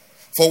there.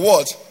 For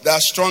what? They are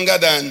stronger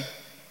than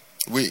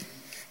we.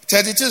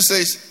 32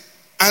 says,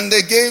 and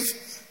they gave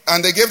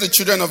the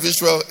children of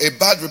Israel a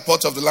bad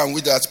report of the land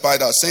which they had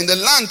spied out, saying, the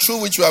land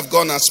through which we have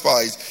gone as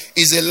spies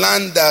is a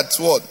land that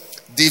what?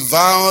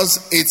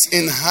 Devours its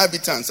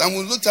inhabitants. And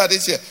we looked at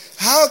it here.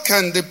 How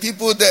can the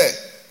people there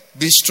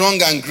be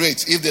strong and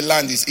great if the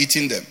land is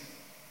eating them?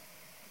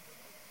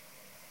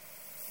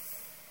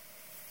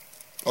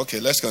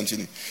 Okay, let's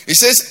continue. It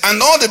says, and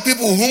all the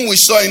people whom we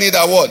saw in it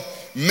are what?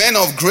 Men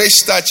of great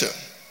stature.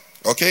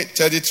 Okay,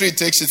 33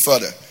 takes it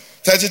further.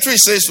 33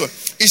 says what?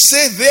 It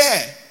says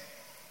there,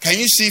 can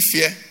you see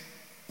fear?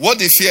 What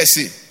did fear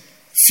see?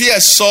 Fear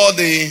saw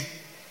the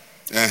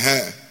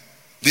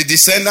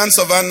descendants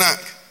of Anak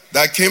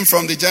that came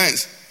from the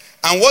giants.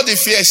 And what did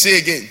fear say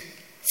again?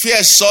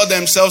 Fear saw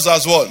themselves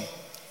as what?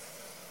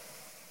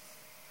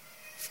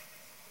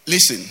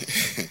 Listen.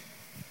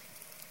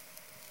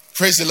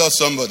 Praise the Lord,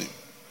 somebody.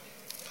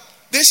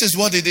 This is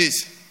what it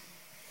is.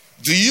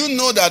 Do you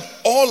know that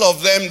all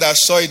of them that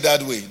saw it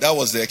that way, that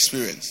was the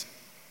experience?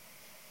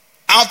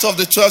 Out of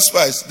the 12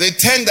 spies, the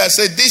 10 that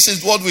said, this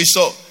is what we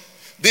saw.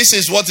 This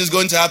is what is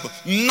going to happen.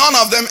 None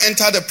of them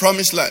entered the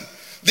promised land.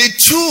 The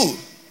 2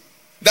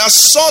 that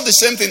saw the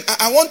same thing,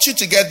 I want you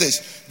to get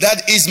this,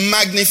 that is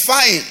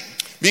magnifying.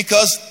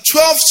 Because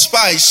 12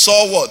 spies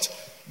saw what?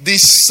 The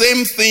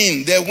same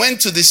thing. They went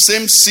to the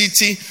same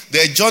city.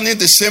 They journeyed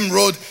the same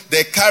road.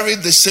 They carried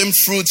the same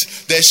fruit.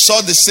 They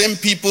saw the same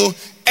people.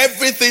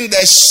 Everything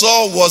they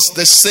saw was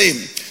the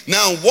same.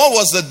 Now, what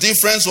was the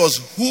difference was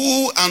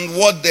who and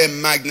what they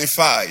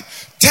magnified.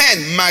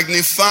 10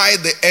 magnified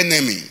the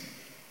enemy.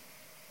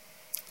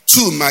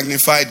 2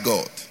 magnified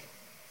God.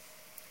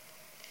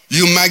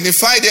 You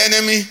magnify the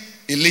enemy,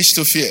 it leads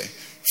to fear.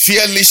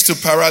 Fear leads to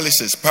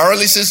paralysis.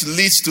 Paralysis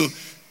leads to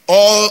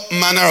all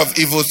manner of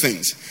evil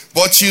things.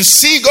 But you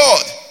see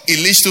God, it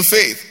leads to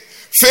faith.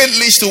 Faith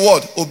leads to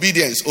what?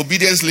 Obedience.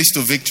 Obedience leads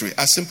to victory.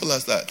 As simple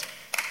as that.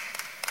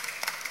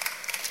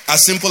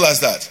 As simple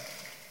as that.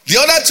 The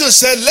other 2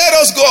 said, let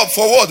us go up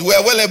for what? We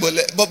are well able.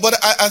 But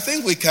I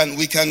think we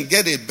can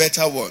get a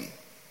better one.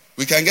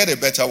 We can get a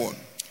better one.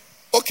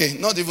 Okay,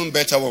 not even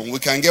better one. We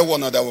can get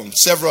one other one.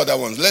 Several other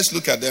ones. Let's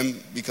look at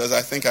them because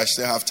I think I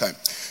still have time.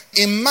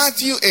 In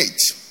Matthew 8,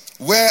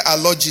 where our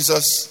Lord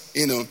Jesus,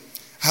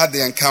 had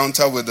the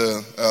encounter with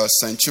the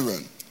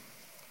centurion.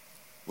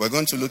 We're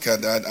going to look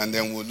at that and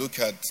then we'll look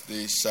at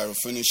the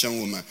Syrophoenician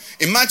woman.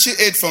 In Matthew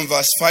 8 from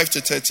verse 5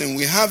 to 13,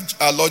 we have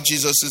our Lord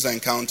Jesus'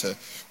 encounter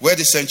where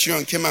the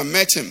centurion came and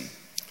met him.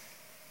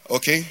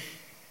 Okay?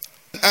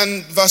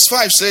 And verse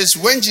 5 says,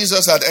 when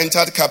Jesus had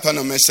entered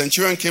Capernaum, a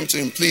centurion came to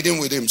him pleading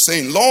with him,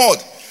 saying, Lord,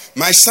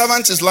 my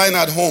servant is lying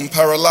at home,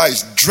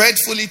 paralyzed,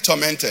 dreadfully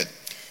tormented.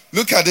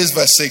 Look at this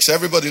verse 6.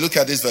 Everybody look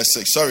at this verse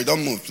 6. Sorry,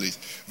 don't move, please.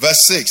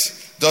 Verse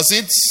 6. Does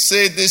it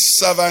say this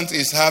servant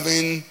is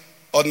having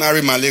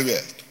ordinary malaria?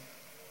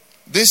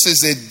 This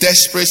is a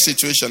desperate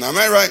situation. Am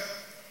I right?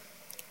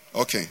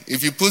 Okay.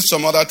 If you put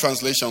some other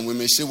translation, we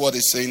may see what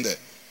it's saying there.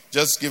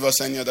 Just give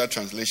us any other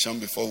translation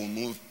before we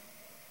move.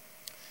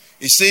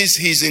 It says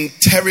he's in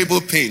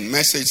terrible pain.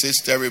 Message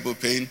says terrible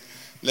pain.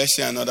 Let's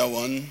see another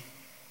one.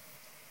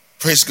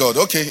 Praise God.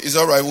 Okay, it's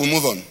all right. We'll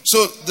move on.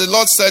 So the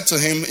Lord said to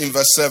him in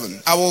verse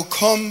 7, I will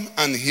come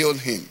and heal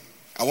him.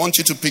 I want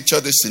you to picture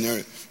this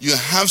scenario. You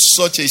have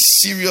such a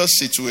serious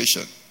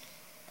situation.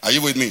 Are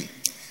you with me?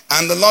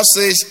 And the Lord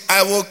says,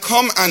 I will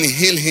come and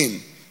heal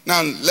him.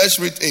 Now let's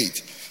read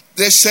 8.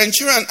 The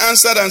centurion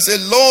answered and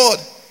said, Lord,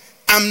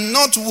 I'm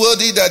not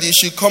worthy that you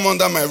should come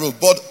under my roof,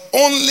 but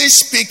only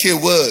speak a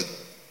word,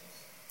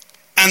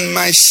 and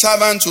my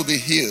servant will be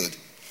healed.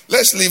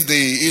 Let's leave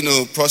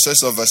the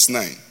process of verse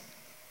 9.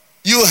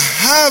 You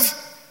have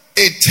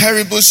a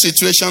terrible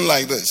situation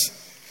like this.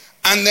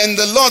 And then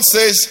the Lord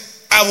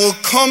says, I will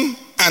come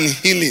and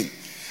heal him.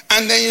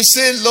 And then you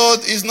say,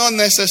 Lord, it's not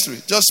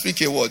necessary. Just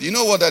speak a word. You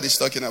know what that is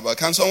talking about?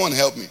 Can someone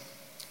help me?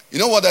 You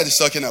know what that is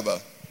talking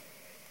about?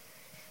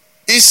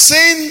 He's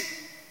saying,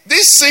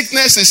 this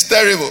sickness is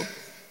terrible.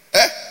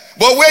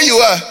 But where you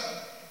are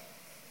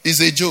is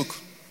a joke.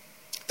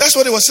 That's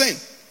what he was saying.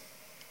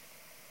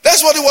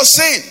 That's what he was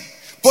saying.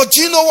 But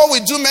do you know what we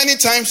do many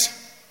times?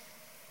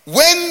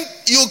 When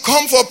you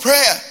come for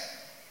prayer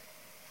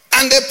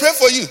and they pray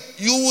for you,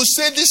 you will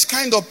say this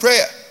kind of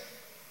prayer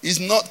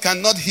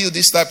cannot heal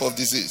this type of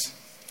disease.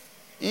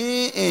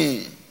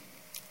 Man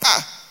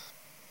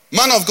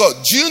of God,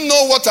 do you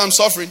know what I'm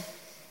suffering?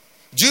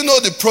 Do you know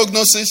the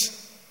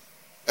prognosis?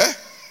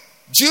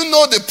 Do you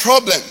know the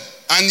problem?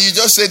 And you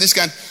just say this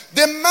kind.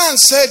 The man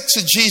said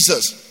to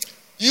Jesus,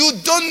 you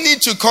don't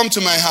need to come to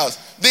my house.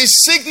 The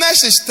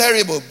sickness is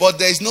terrible, but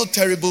there is no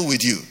terrible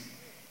with you.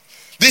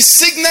 The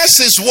sickness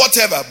is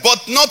whatever,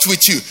 but not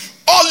with you.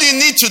 All you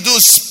need to do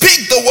is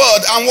speak the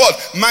word, and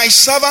what? My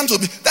servant will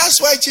be.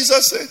 That's why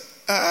Jesus said,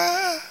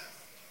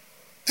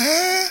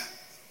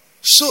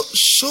 So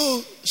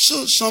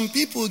some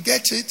people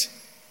get it.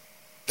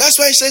 That's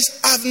why he says,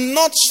 I've been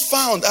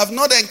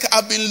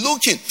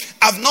looking.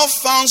 I've not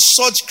found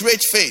such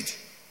great faith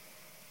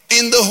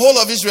in the whole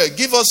of Israel.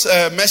 Give us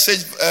a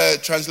Message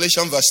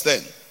translation, verse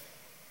 10.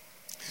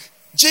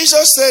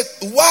 Jesus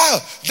said, wow,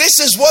 this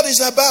is what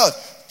it's about.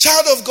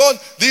 Child of God,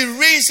 the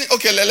reason...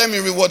 Okay, let me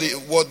read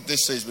what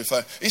this says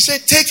before. He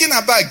said, taken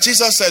aback,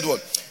 Jesus said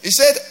what? He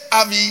said,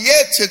 I've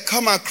yet to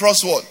come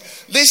across what?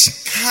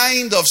 This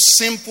kind of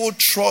simple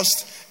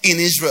trust in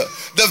Israel.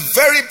 The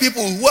very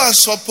people who are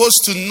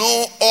supposed to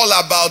know all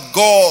about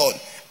God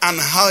and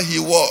how he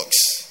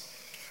works.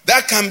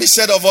 That can be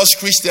said of us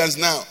Christians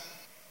now.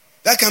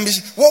 That can be...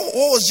 What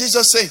was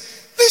Jesus saying?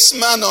 This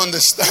man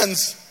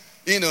understands,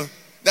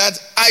 that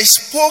I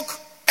spoke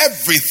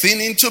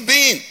everything into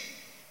being.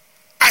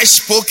 I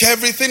spoke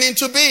everything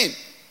into being.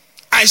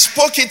 I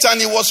spoke it and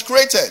it was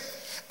created.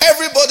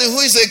 Everybody who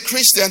is a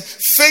Christian,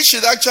 faith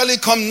should actually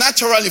come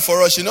naturally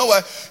for us. You know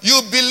why?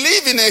 You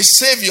believe in a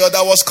Savior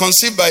that was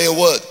conceived by a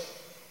word.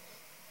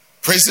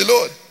 Praise the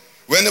Lord.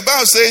 When the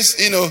Bible says,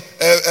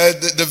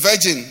 the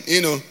virgin,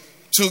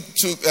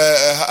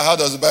 how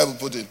does the Bible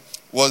put it?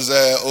 Was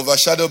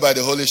overshadowed by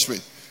the Holy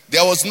Spirit.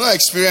 There was no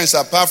experience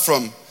apart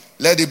from,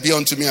 let it be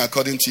unto me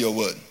according to your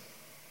word.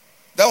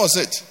 That was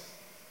it.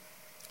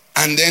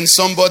 And then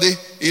somebody,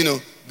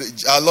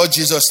 our Lord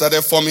Jesus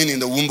started forming in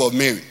the womb of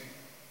Mary.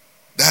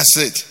 That's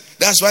it.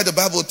 That's why the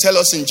Bible tells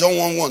us in John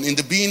 1:1, in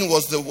the beginning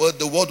was the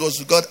word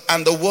was God,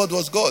 and the word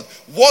was God.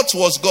 What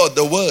was God?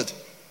 The word.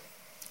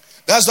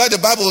 That's why the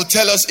Bible will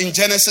tell us in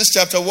Genesis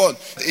chapter 1.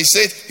 He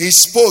said, he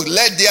spoke,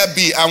 let there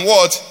be, and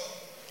what?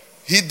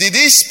 Did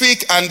he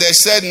speak and they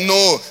said,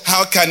 no,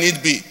 how can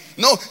it be?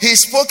 No, he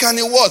spoke and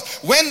it was.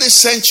 When the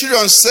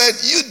centurion said,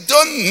 you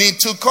don't need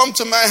to come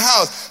to my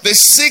house. The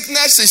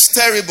sickness is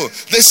terrible.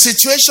 The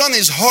situation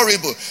is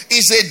horrible.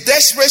 It's a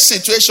desperate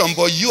situation,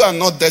 but you are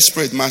not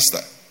desperate, master.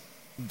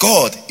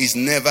 God is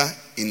never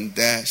in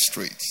their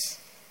straits.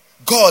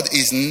 God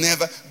is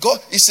never...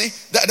 God, you see,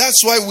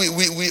 that's why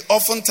we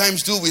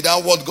oftentimes do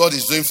without what God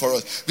is doing for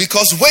us.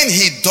 Because when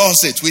he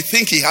does it, we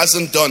think he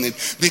hasn't done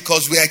it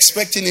because we are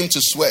expecting him to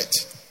sweat.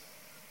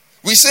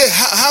 We say,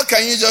 how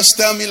can you just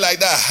tell me like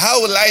that? How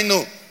will I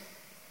know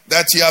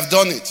that you have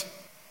done it?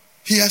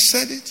 He has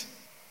said it.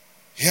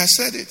 He has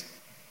said it.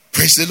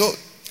 Praise the Lord.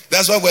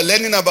 That's why we're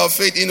learning about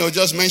faith,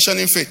 just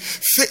mentioning faith.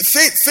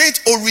 Faith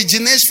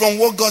originates from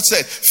what God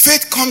said.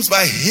 Faith comes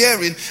by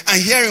hearing,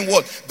 and hearing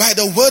what? By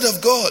the word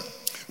of God.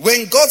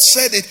 When God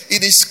said it,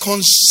 it is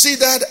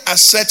considered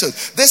as settled.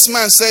 This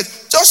man said,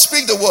 just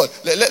speak the word.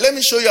 Let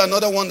me show you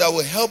another one that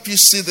will help you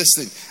see this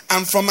thing.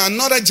 And from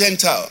another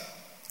Gentile.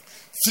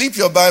 Flip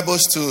your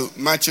Bibles to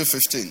Matthew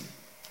 15.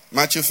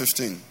 Matthew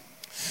 15.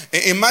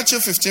 In Matthew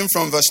 15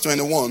 from verse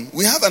 21,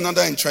 we have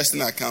another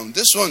interesting account.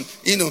 This one,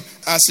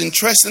 as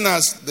interesting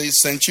as the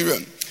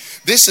centurion.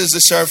 This is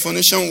the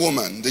Syrophoenician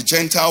woman, the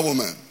Gentile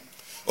woman.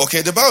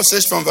 Okay, the Bible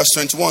says from verse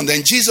 21,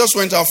 then Jesus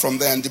went out from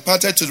there and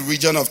departed to the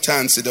region of Tyre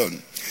and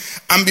Sidon.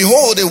 And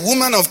behold, a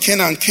woman of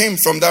Canaan came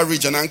from that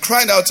region and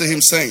cried out to him,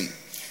 saying,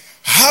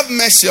 have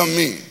mercy on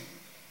me,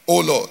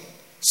 O Lord,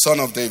 Son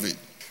of David.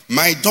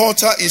 My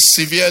daughter is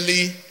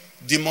severely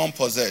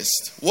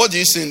demon-possessed. What do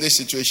you see in this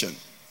situation?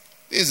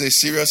 This is a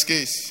serious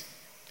case.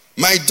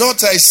 My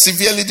daughter is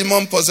severely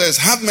demon-possessed.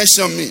 Have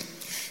mercy on me.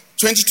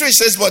 23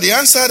 says, but he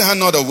answered her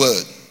not a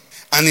word.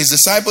 And his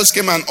disciples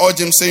came and urged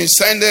him, saying,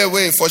 send her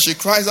away, for she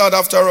cries out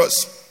after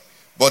us.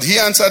 But he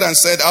answered and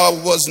said, I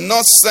was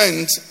not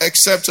sent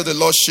except to the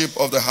lost sheep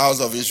of the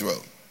house of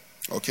Israel.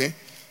 Okay?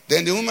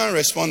 Then the woman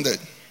responded.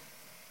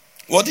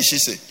 What did she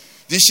say?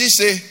 Did she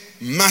say,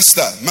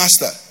 Master,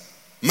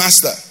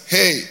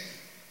 hey,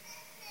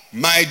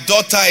 my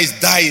daughter is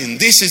dying.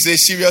 This is a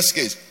serious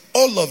case.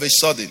 All of a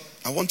sudden,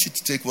 I want you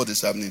to take what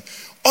is happening.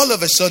 All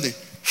of a sudden,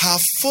 her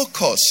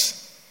focus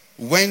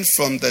went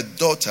from the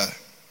daughter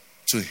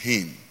to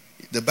him.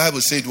 The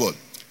Bible said what?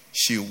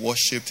 She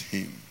worshipped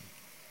him.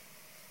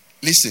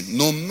 Listen,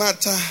 no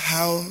matter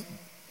how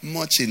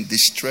much in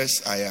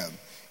distress I am,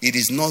 it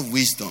is not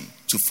wisdom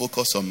to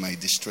focus on my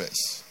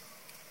distress.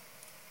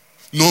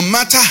 No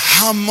matter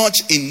how much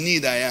in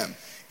need I am,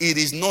 it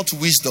is not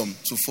wisdom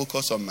to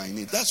focus on my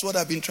need. That's what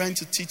I've been trying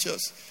to teach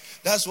us.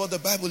 That's what the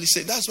Bible is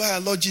saying. That's why our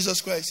Lord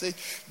Jesus Christ said,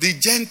 the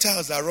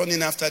Gentiles are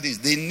running after this.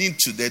 They need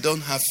to. They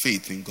don't have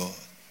faith in God.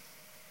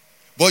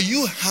 But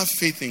you have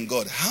faith in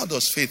God. How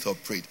does faith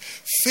operate?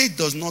 Faith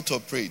does not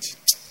operate.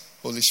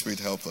 Holy Spirit,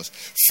 help us.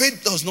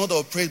 Faith does not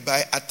operate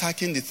by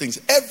attacking the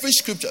things. Every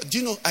scripture, do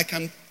you know, I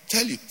can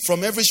tell you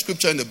from every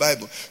scripture in the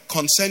Bible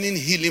concerning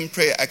healing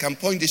prayer, I can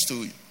point this to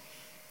you.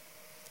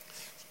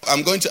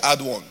 I'm going to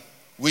add one,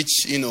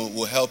 which,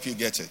 will help you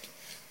get it.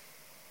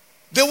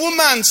 The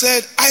woman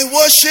said, I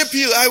worship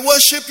you, I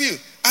worship you,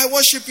 I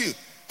worship you.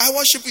 I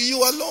worship you,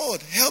 you are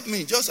Lord. Help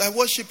me, I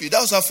worship you.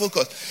 That was our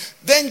focus.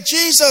 Then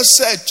Jesus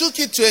said, took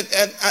it to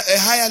a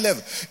higher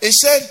level. He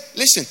said,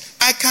 listen,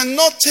 I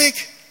cannot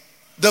take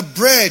the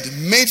bread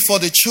made for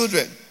the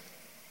children,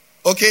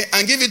 okay,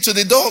 and give it to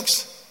the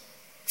dogs.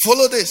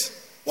 Follow this.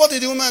 What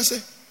did the woman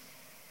say?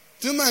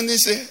 The woman did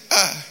say,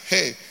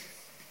 hey,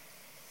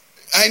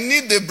 I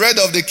need the bread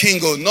of the king,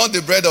 not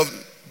the bread of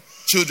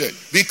children.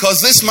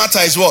 Because this matter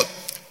is what?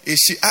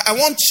 I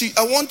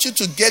want you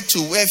to get to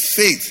where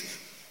faith,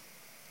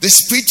 the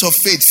spirit of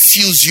faith,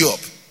 fills you up.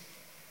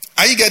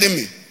 Are you getting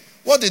me?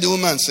 What did the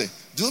woman say?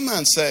 The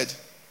woman said,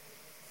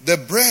 the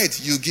bread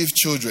you give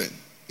children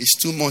is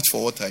too much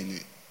for what I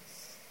need.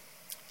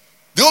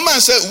 The woman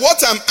said,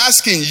 what I'm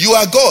asking, you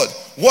are God.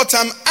 What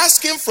I'm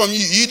asking from you,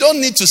 you don't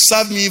need to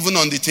serve me even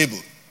on the table.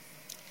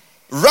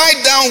 Right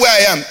down where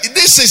I am.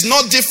 This is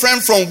not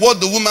different from what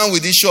the woman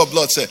with the issue of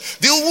blood said.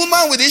 The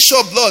woman with the issue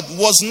of blood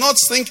was not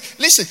thinking.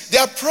 Listen,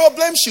 there are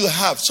problems you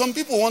have. Some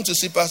people want to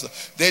see pastor.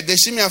 They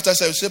see me after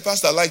service. Say,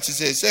 pastor, I like to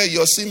say,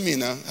 you're seeing me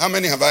now. How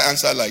many have I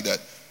answered like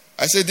that?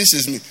 I say, this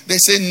is me. They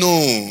say,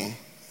 no.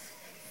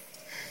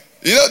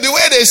 The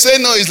way they say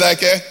no is like,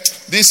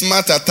 this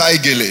matter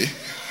taigele.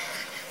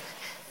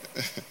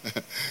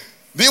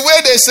 The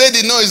way they say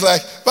the no is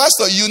like,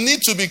 pastor, you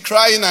need to be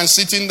crying and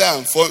sitting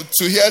down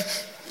to hear.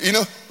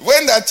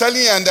 When they're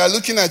telling you and they're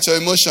looking at your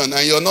emotion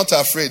and you're not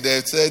afraid, they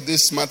say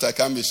this matter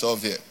can't be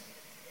solved here.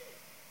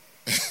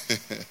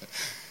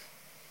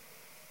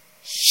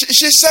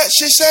 She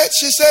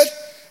said,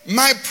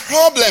 my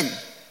problem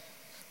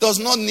does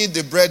not need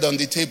the bread on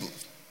the table.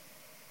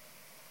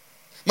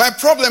 My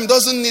problem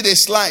doesn't need a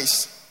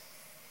slice.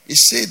 He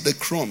said the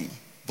crumb,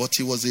 but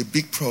it was a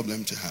big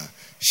problem to her.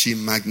 She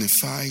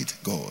magnified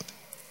God.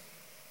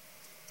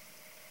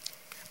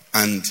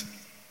 And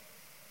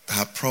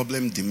her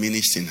problem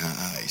diminished in her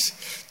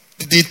eyes.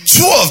 The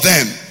two of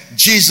them,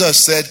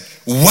 Jesus said,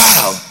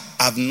 wow,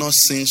 I've not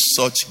seen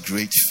such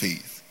great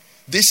faith.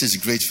 This is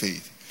great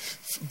faith.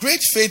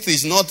 Great faith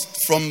is not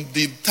from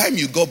the time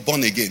you got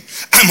born again.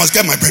 I must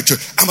get my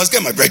breakthrough. I must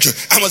get my breakthrough.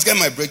 I must get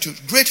my breakthrough.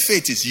 Great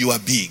faith is you are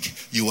big.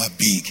 You are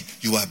big.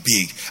 You are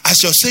big.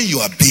 As you're saying you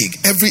are big,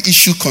 every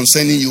issue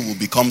concerning you will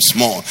become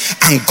small.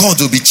 And God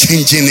will be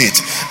changing it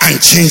and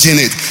changing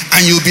it.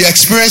 And you'll be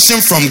experiencing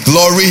from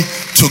glory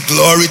to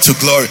glory to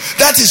glory.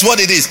 That is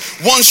what it is.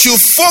 Once you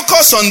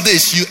focus on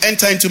this, you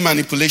enter into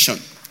manipulation.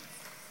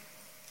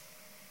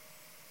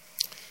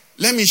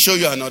 Let me show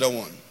you another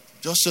one.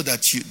 Just so that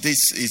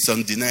this is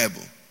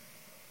undeniable,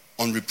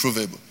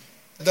 unreprovable.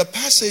 The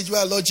passage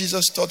where Lord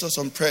Jesus taught us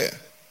on prayer,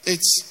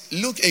 it's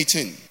Luke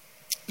 18.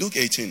 Luke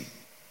 18,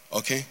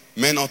 okay?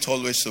 Men ought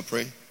always to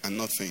pray and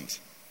not faint,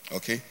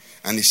 okay?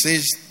 And it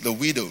says the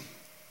widow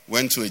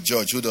went to a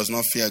judge who does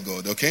not fear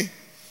God, okay?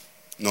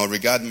 Nor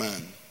regard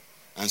man,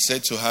 and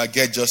said to her,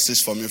 get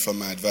justice for me from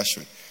my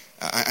adversary.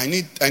 I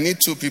need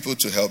two people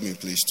to help me,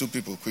 please. Two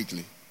people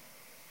quickly.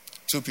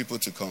 Two people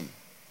to come.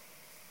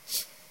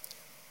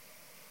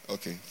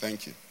 Okay,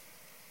 thank you.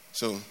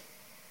 So,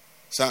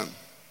 Sam,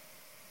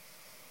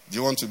 do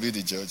you want to be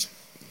the judge?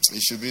 You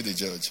should be the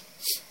judge.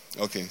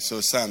 Okay, so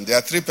Sam, there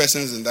are three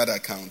persons in that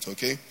account,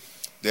 okay?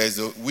 There is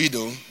the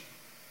widow,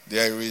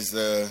 there is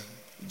the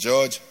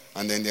judge,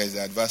 and then there is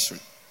the adversary.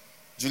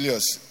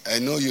 Julius, I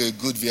know you're a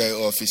good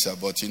VIO officer,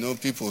 but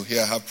people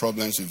here have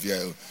problems with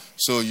VIO.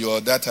 So you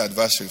are that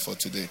adversary for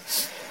today.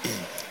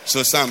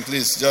 So Sam,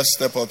 please just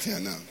step up here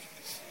now.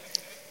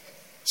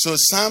 So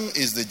Sam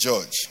is the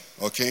judge,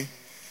 okay?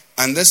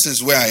 And this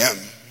is where I am.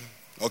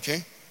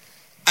 Okay?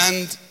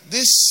 And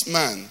this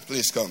man,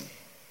 please come,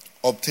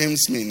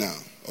 obtains me now,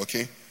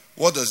 okay?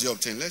 What does he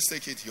obtain? Let's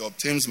take it. He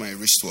obtains my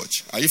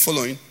wristwatch. Are you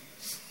following?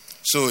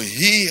 So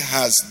he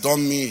has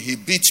done me, he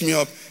beat me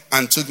up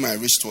and took my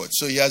wristwatch.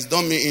 So he has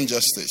done me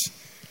injustice.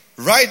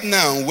 Right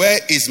now, where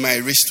is my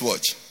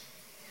wristwatch?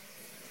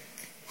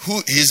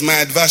 Who is my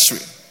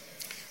adversary?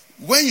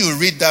 When you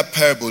read that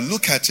parable,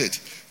 look at it.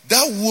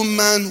 That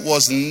woman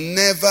was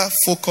never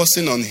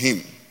focusing on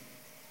him.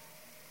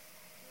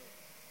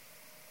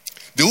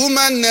 The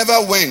woman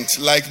never went,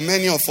 like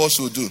many of us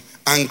would do,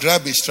 and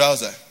grab his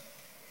trouser.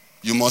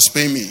 You must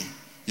pay me.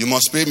 You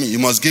must pay me. You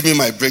must give me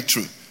my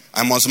breakthrough.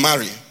 I must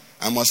marry.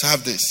 I must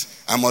have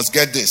this. I must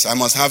get this. I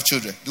must have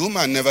children. The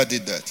woman never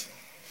did that.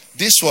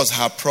 This was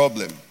her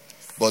problem,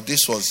 but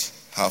this was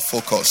her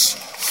focus.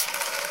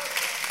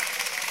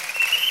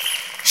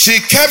 She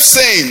kept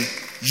saying,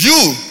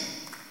 you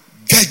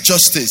get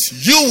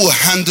justice. You will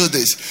handle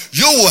this.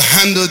 You will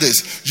handle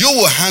this. You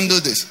will handle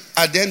this.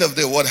 At the end of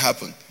the day, what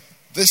happened?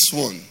 This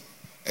one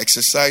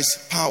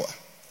exercised power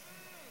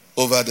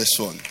over this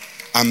one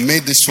and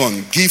made this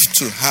one give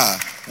to her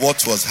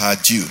what was her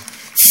due.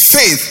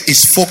 Faith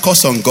is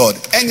focused on God.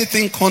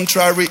 Anything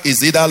contrary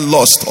is either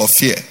lust or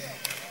fear.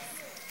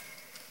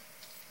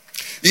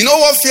 You know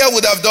what fear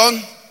would have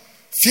done?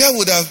 Fear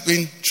would have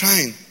been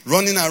trying,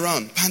 running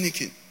around,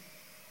 panicking.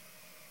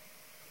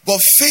 But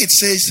faith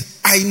says,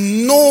 I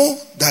know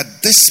that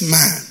this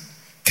man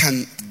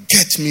can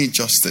get me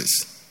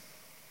justice.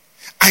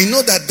 I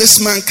know that this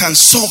man can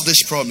solve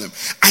this problem.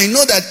 I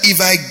know that if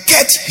I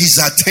get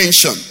his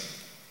attention,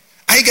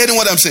 are you getting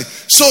what I'm saying?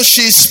 So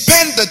she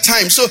spent the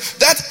time. So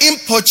that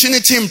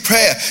importunity in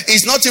prayer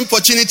is not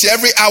importunity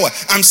every hour.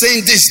 I'm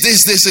saying this.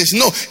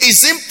 No,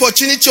 it's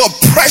importunity of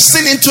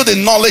pressing into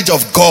the knowledge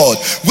of God,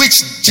 which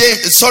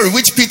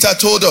Peter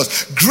told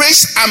us.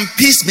 Grace and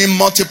peace be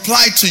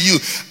multiplied to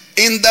you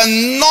in the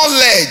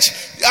knowledge.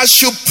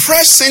 As you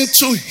press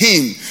into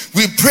him,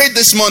 we prayed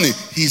this morning,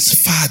 his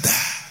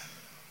Father.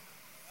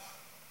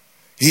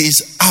 He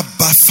is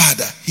Abba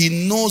Father.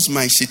 He knows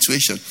my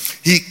situation.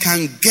 He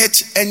can get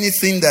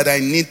anything that I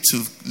need to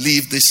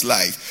live this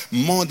life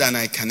more than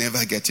I can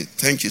ever get it.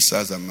 Thank you,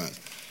 sirs and ma'ams.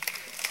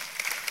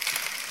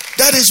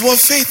 That is what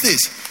faith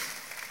is.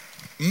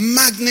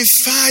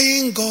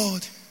 Magnifying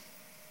God.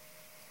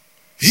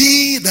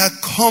 He that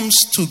comes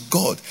to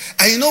God.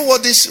 And you know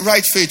what this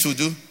right faith will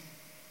do?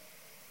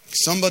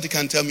 Somebody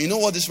can tell me, you know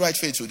what this right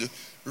faith will do?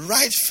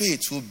 Right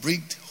faith will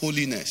bring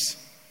holiness.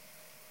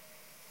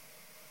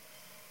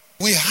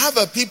 We have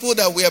a people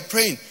that we are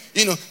praying,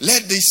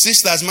 let these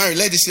sisters marry,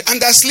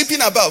 and they're sleeping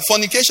about,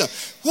 fornication.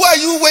 Who are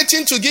you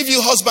waiting to give you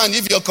husband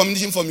if you're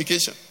committing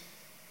fornication?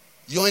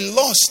 You're in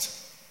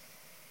lust.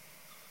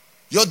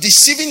 You're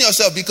deceiving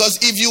yourself, because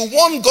if you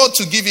want God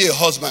to give you a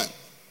husband,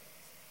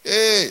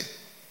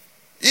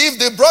 if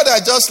the brother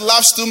just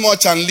laughs too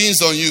much and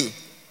leans on you,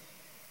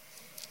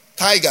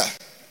 tiger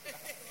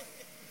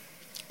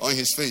on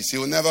his face, he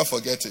will never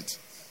forget it.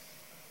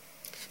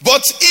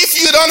 But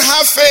if you don't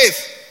have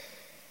faith,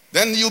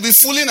 then you'll be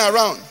fooling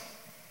around,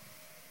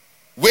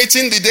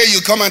 waiting the day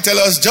you come and tell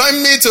us,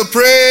 join me to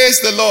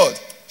praise the Lord.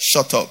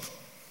 Shut up.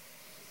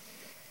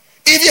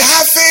 If you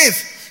have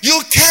faith,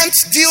 you can't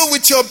deal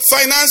with your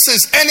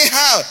finances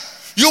anyhow.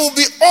 You will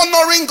be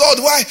honoring God.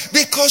 Why?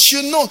 Because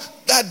you know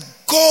that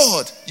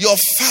God, your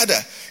Father,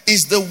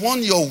 is the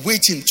one you're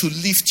waiting to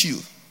lift you.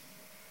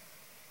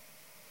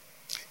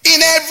 In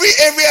every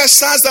area,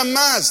 stars and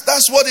Mars.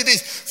 That's what it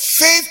is.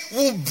 Faith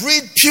will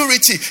breed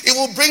purity. It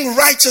will bring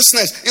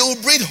righteousness. It will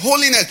breed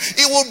holiness.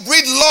 It will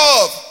breed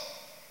love.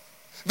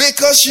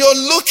 Because you're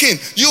looking.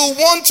 You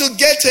want to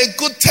get a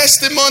good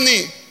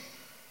testimony.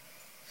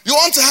 You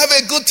want to have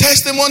a good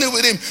testimony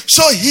with him,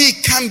 so he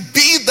can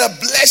be the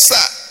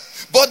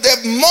blesser. But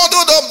they've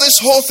modeled up this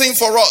whole thing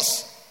for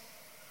us.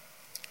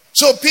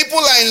 So people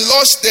are in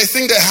lust, they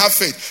think they have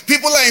faith.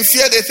 People are in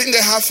fear, they think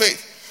they have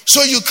faith.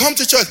 So you come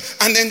to church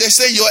and then they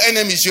say your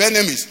enemies.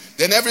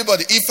 Then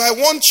everybody, if I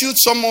want you,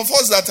 some of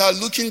us that are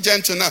looking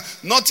gentle now,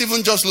 not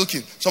even just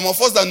looking, some of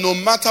us that no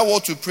matter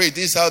what we pray,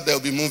 this is how they'll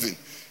be moving.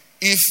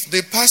 If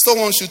the pastor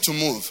wants you to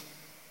move,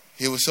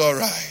 he will say, all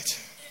right.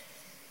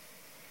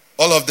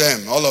 All of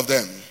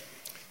them,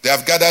 they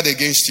have gathered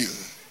against you.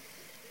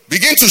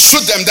 Begin to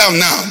shoot them down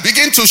now.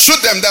 Begin to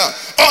shoot them down.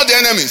 All the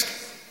enemies.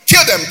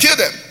 Kill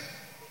them.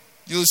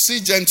 You see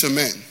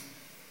gentlemen,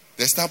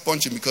 they start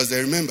punching because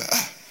they remember,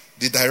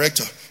 the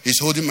director, he's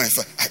holding my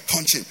fire. I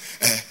punch him.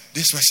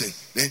 This person.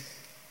 Then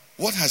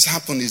what has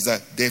happened is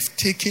that they've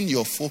taken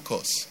your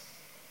focus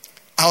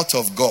out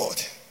of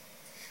God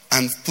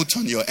and put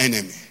on your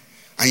enemy.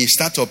 And you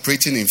start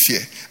operating in fear.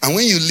 And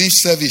when you leave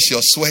service, you're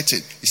sweating.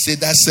 You say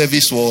that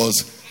service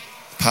was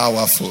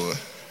powerful.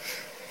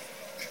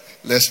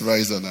 Let's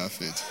rise on our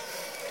feet.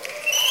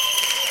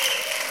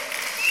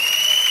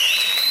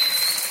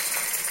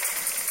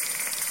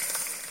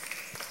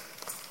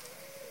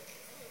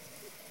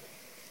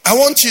 I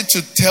want you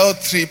to tell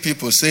 3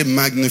 people, say,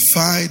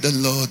 magnify the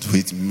Lord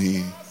with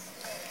me.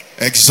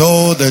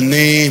 Exalt the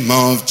name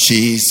of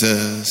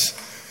Jesus.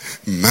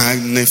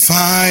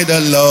 Magnify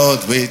the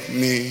Lord with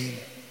me.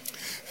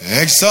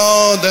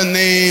 Exalt the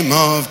name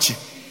of Jesus.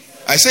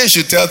 I say you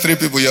should tell 3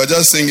 people. You're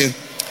just singing.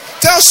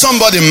 Tell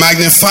somebody,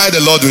 magnify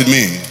the Lord with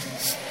me.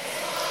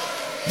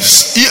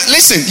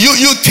 Listen,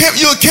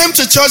 you came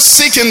to church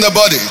sick in the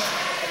body.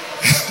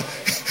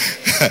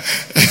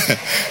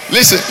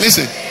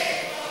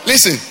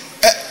 Listen.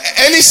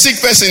 Any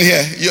sick person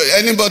here?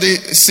 Anybody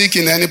sick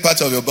in any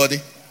part of your body?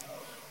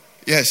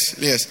 Yes.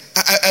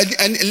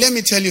 And let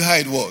me tell you how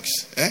it works.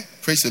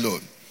 Praise the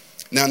Lord.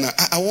 Now,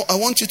 I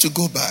want you to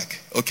go back,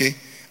 okay,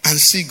 and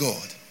see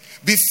God.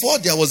 Before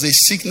there was a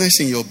sickness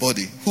in your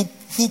body,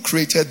 who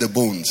created the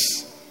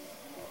bones?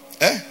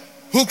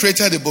 Who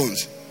created the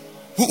bones?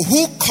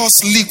 Who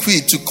caused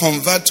liquid to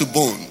convert to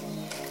bone?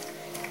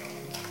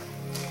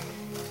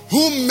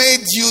 Who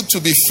made you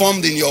to be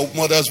formed in your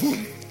mother's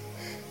womb?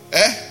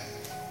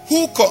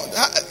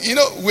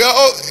 We are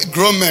all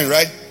grown men,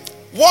 right?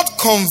 What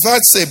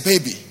converts a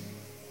baby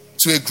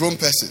to a grown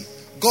person?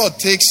 God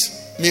takes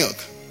milk.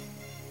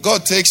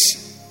 God takes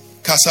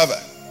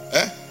cassava.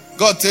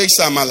 God takes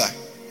amala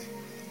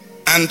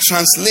and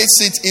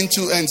translates it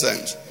into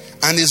enzymes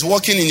and is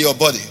working in your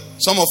body.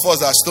 Some of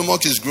us, our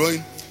stomach is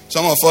growing.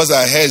 Some of us,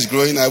 our hair is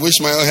growing. I wish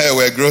my own hair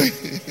were growing.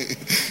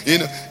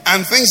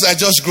 And things are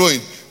just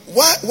growing.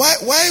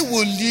 Why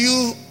will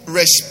you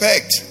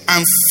respect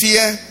and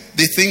fear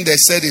the thing they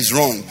said is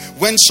wrong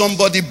when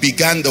somebody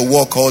began the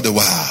work all the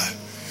while?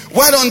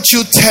 Why don't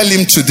you tell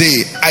him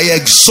today, I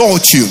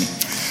exalt you?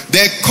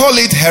 They call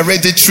it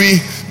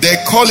hereditary. They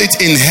call it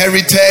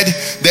inherited.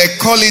 They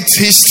call it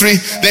history.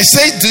 They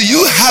say, do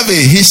you have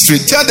a history?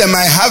 Tell them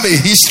I have a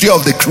history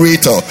of the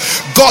Creator.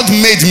 God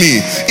made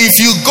me. If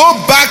you go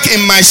back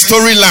in my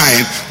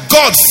storyline,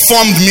 God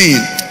formed me.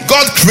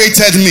 God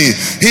created me.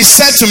 He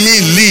said to me,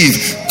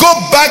 leave. Go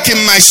back in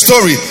my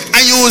story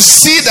and you will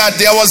see that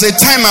there was a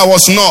time I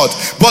was not.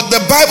 But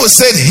the Bible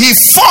said he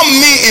formed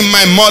me in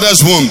my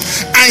mother's womb.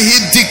 And he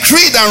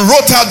decreed and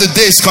wrote out the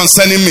days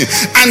concerning me.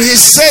 And he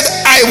said,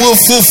 I will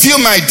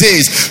fulfill my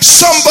days.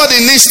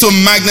 Somebody needs to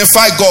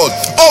magnify God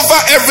over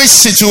every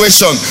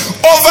situation,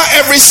 over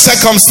every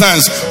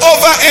circumstance,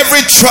 over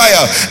every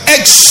trial.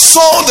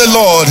 Exalt the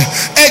Lord.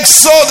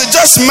 Exalt.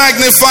 Just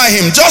magnify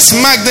him. Just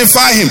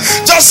magnify him.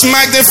 Just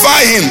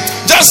magnify him.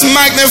 Just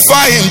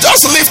magnify him.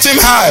 Just lift him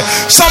high.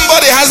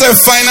 Somebody has a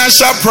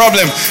financial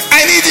problem.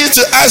 I need you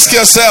to ask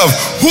yourself,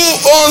 who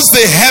owns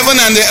the heaven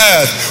and the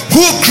earth?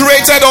 Who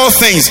created all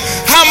things?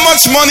 How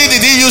much money did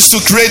he use to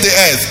create the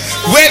earth?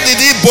 Where did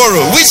he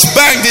borrow? Which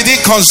bank did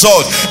he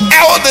consult?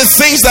 All the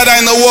things that are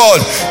in the world.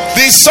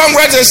 The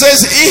songwriter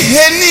says,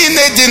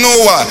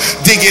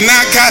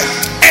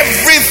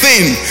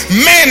 everything,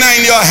 men are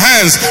in your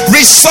hands,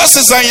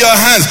 resources are in your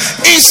hands,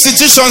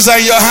 institutions are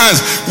in your hands.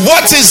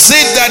 What is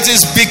it that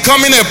is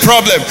becoming a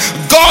problem?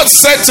 God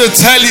said to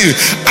tell you,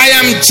 I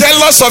am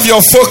jealous of your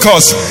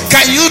focus.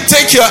 Can you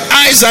take your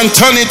eyes and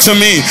turn it to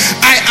me?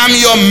 I am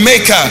your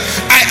maker.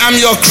 I am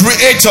your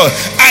creator.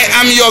 I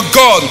am your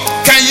God.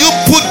 Can you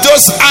put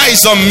those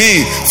eyes on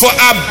me? For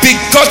I've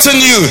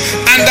begotten you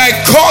and I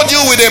called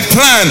you with a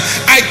plan.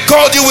 I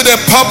called you with a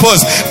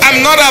purpose. I'm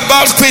not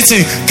about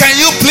quitting. Can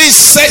you please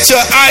set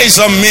your eyes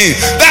on me?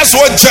 That's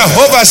what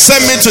Jehovah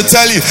sent me to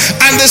tell you.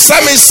 And the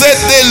psalmist said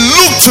they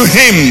looked to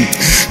him.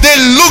 They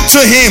looked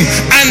to him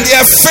and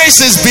their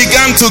faces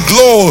began to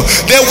glow.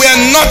 They were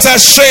not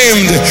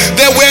ashamed.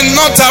 They were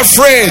not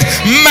afraid.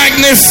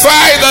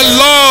 Magnify the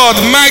Lord.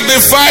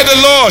 Magnify the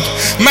Lord.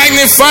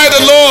 Magnify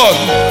the Lord.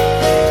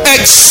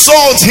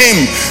 Exalt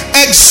him.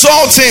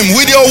 Exalt him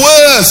with your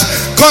words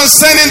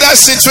concerning that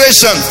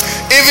situation.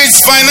 If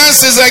it's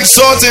finances,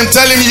 exalt him.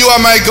 Tell him you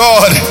are my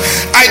God.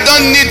 I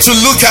don't need to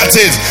look at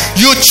it.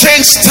 You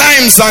change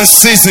times and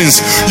seasons.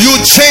 You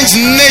change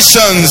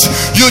nations.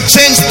 You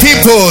change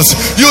peoples.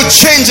 You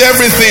change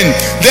everything.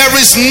 There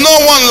is no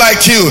one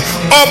like you.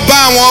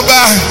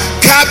 Oba,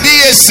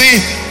 Kabiesi,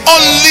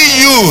 only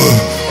you.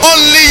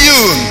 Only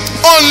you.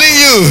 Only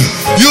you.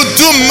 You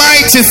do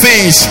mighty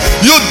things.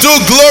 You do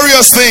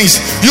glorious things.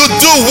 You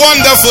do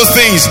wonderful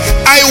things.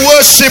 I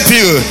worship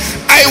you.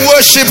 I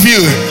worship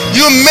you.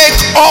 You make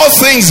all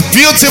things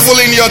beautiful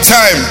in your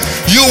time.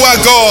 You are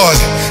God.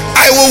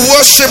 I will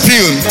worship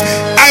you.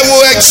 I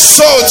will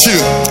exalt you.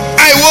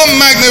 I will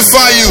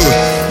magnify you.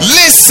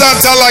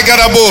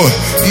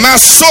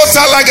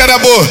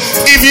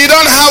 If you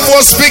don't have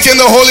what, speak in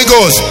the Holy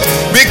Ghost,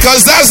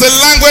 because that's the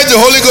language the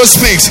Holy Ghost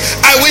speaks.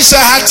 I wish I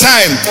had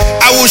time.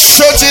 I will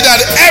show you that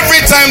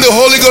every time the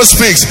Holy Ghost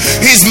speaks,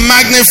 he's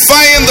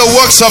magnifying the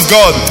works of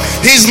God.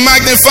 He's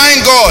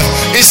magnifying God.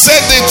 He said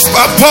the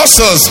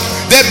apostles,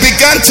 they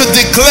began to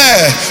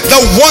declare the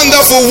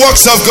wonderful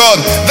works of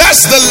God.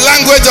 That's the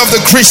language of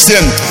the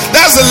Christian.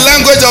 That's the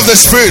language of the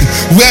Spirit.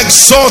 We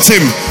exalt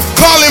him.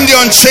 Call him the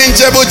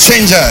unchangeable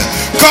changer.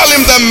 Call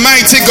him the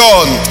mighty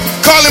God.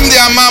 Call him the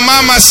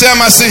Amama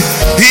Siamasi.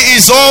 He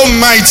is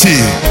almighty.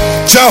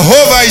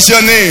 Jehovah is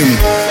your name.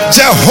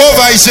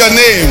 Jehovah is your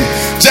name.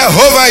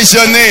 Jehovah is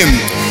your name.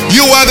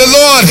 You are the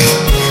Lord.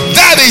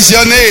 That is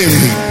your name.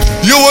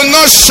 You will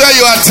not share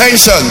your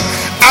attention.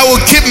 I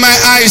will keep my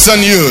eyes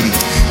on you.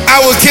 I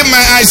will keep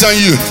my eyes on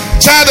you.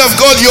 Child of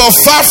God, you're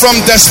far from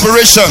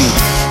desperation.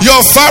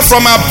 You're far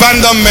from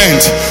abandonment.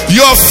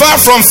 You're far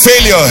from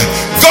failure.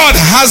 God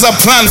has a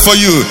plan for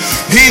you.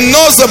 He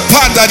knows the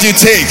path that you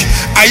take.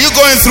 Are you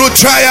going through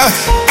trial?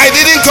 I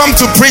didn't come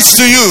to preach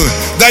to you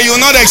that you will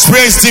not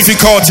experience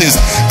difficulties.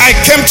 I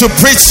came to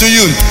preach to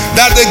you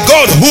that the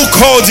God who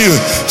called you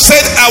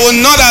said, I will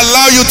not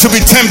allow you to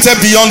be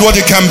tempted beyond what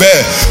you can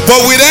bear.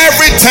 But with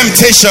every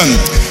temptation,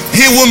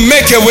 He will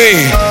make a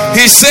way.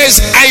 He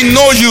says, I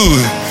know you.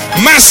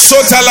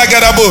 Magnify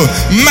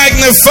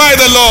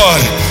the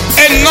Lord.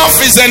 Enough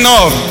is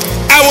enough.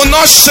 I will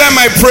not share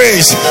my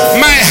praise.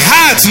 My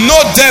heart, no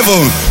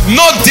devil,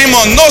 no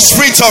demon, no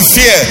spirit of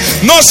fear,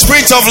 no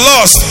spirit of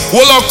lust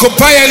will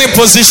occupy any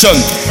position.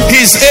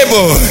 He's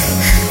able.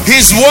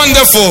 He's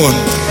wonderful.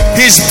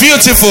 He's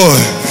beautiful.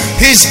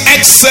 He's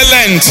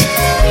excellent.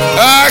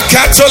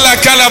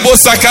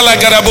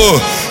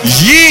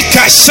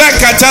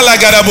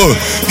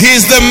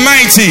 He's the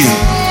mighty.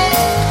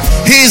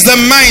 He's the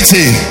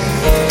mighty.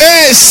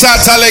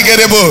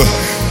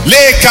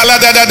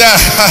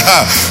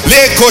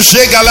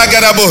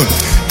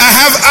 I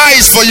have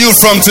eyes for you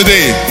from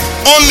today.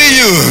 Only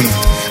you.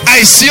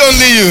 I see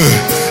only you.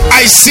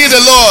 I see the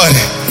Lord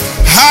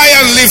high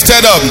and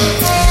lifted up,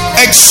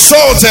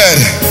 exalted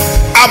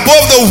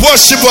above the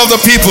worship of the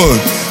people.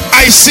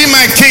 I see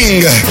my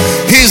King.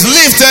 He's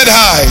lifted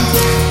high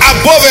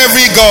above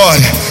every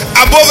God,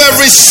 above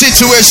every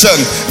situation,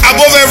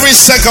 above every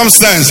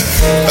circumstance.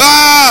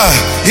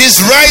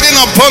 He's riding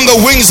upon the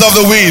wings of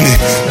the wind.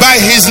 By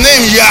His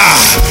name, Yah,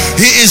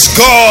 He is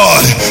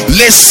God.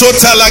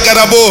 Lesota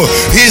Lagarabo.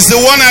 He's the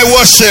one I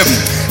worship.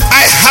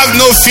 I have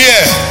no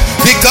fear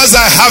because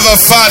I have a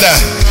Father.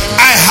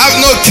 I have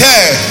no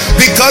care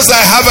because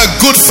I have a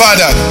good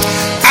Father.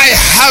 I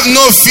have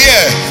no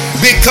fear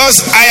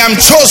because I am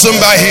chosen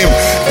by Him.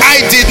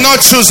 I did not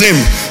choose Him.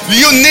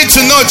 You need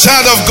to know,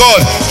 child of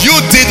God, you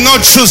did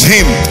not choose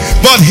Him,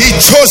 but He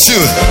chose you.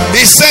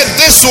 He said,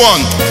 this one,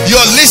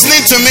 you're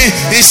listening to me.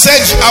 He said,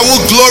 I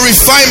will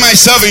glorify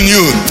myself in you.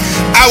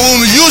 I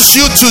will use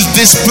you to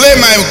display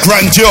my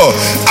grandeur.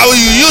 I will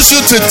use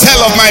you to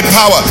tell of my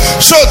power.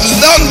 So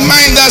don't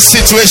mind that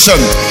situation.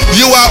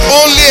 You are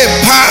only a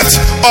part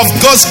of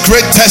God's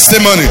great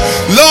testimony.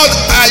 Lord,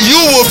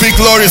 you will be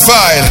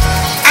glorified.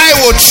 I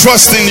will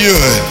trust in you.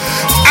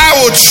 I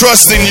will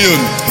trust in you.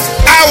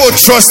 I will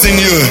trust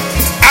in you.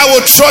 I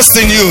will trust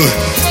in you.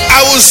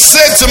 I will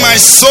say to my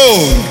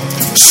soul,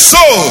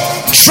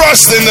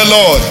 trust in the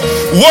Lord.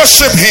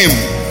 Worship Him.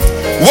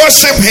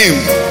 Worship Him.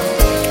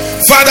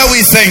 Father,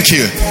 we thank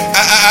you.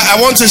 I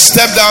want to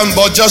step down,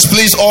 but just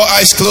please, all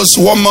eyes closed.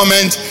 One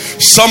moment.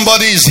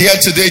 Somebody is here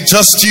today,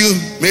 just you.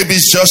 Maybe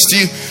it's just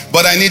you,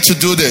 but I need to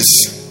do this.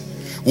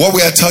 What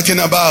we are talking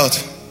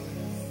about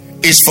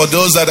is for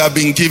those that have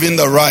been given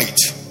the right.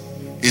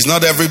 It's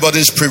not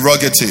everybody's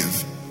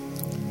prerogative.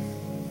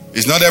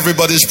 It's not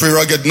everybody's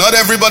prerogative. Not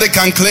everybody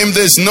can claim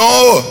this.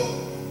 No,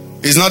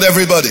 it's not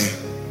everybody.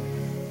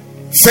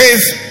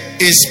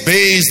 Faith is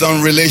based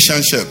on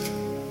relationship.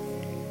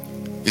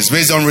 It's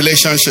based on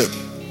relationship.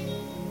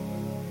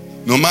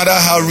 No matter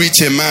how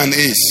rich a man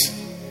is,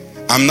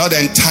 I'm not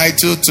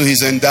entitled to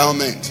his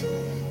endowment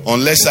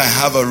unless I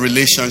have a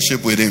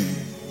relationship with him.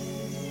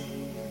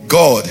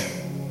 God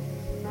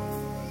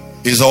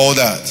is all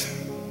that.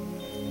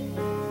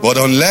 But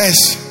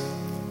unless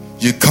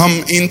you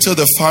come into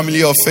the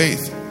family of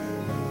faith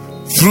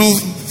through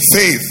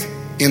faith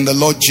in the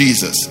Lord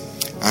Jesus.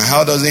 And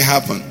how does it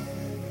happen?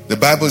 The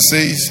Bible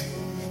says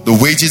the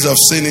wages of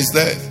sin is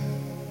death,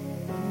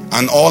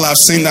 and all have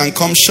sinned and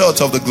come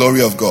short of the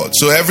glory of God.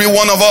 So every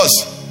one of us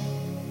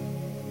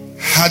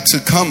had to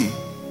come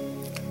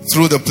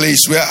through the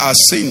place where our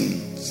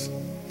sins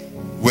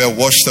were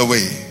washed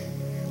away.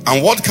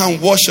 And what can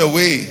wash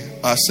away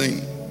our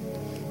sin?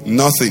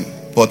 Nothing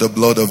but the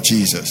blood of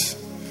Jesus.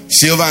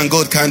 Silver and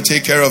gold can't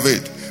take care of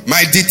it.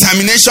 My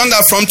determination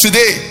that from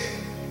today,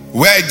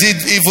 where I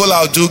did evil,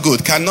 I'll do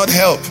good, cannot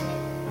help.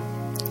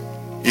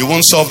 It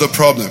won't solve the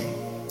problem.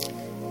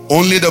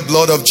 Only the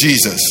blood of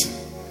Jesus.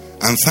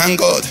 And thank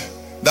God,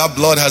 that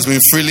blood has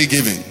been freely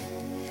given.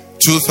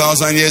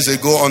 2,000 years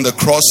ago on the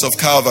cross of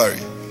Calvary,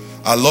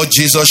 our Lord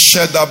Jesus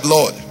shed that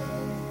blood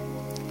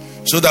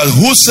so that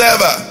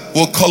whosoever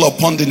will call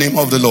upon the name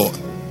of the Lord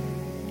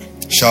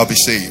shall be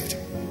saved.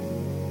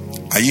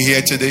 Are you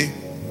here today?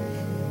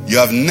 You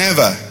have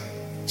never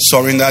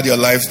surrendered your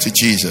life to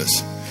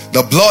Jesus.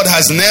 The blood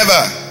has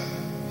never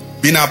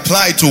been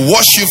applied to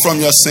wash you from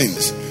your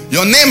sins.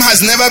 Your name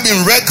has never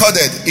been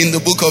recorded in the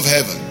book of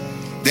heaven.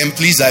 Then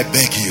please, I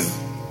beg you,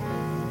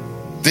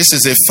 this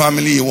is a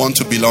family you want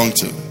to belong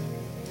to.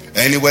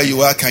 Anywhere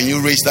you are, can you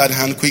raise that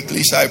hand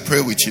quickly so I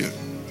pray with you?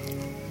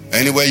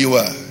 Anywhere you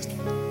are,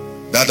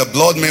 that the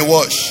blood may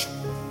wash,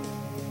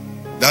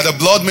 that the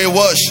blood may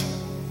wash,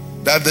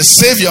 that the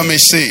Savior may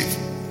save,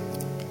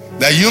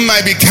 that you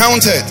might be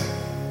counted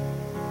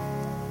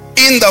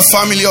in the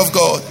family of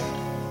God.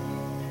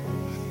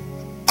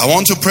 I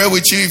want to pray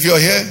with you. If you're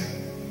here,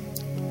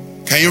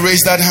 can you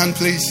raise that hand,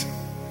 please?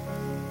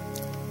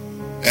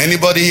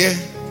 Anybody here?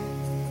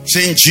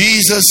 saying,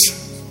 Jesus,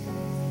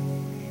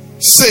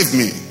 save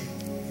me.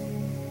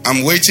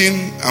 I'm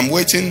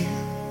waiting.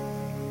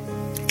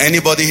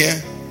 Anybody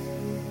here?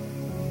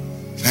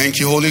 Thank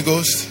you, Holy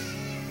Ghost.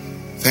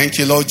 Thank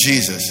you, Lord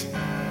Jesus.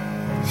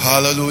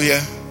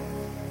 Hallelujah.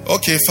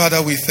 Okay,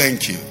 Father, we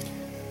thank you.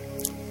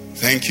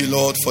 Thank you,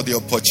 Lord, for the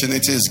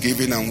opportunities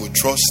given, and we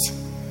trust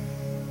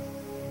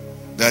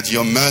that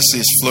your mercy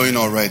is flowing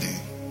already.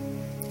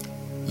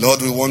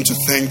 Lord, we want to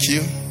thank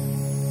you,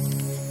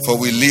 for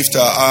we lift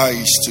our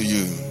eyes to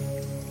you.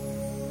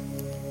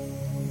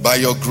 By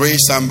your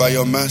grace and by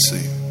your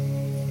mercy,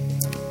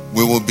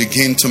 we will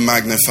begin to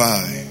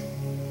magnify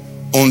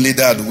only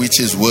that which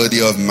is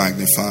worthy of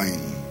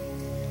magnifying.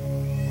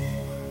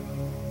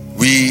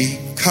 We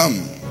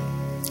come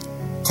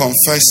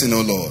confessing,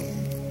 O Lord,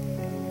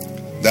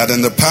 that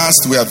in the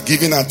past we have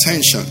given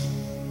attention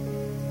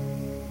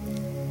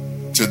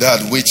to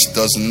that which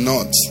does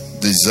not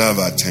deserve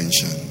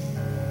attention.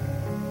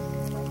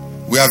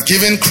 We have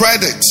given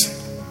credit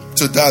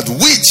to that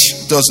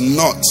which does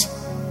not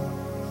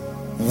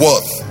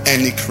worth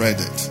any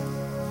credit.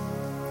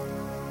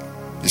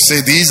 You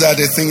say these are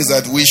the things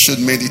that we should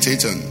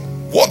meditate on.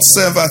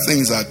 Whatsoever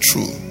things are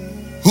true.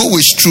 Who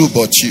is true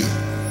but you?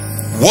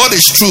 What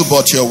is true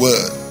but your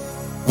word?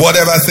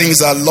 Whatever things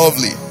are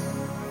lovely.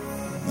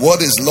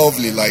 What is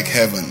lovely like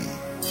heaven?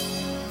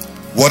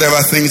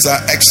 Whatever things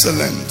are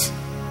excellent.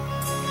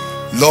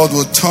 Lord,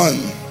 will turn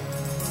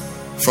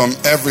from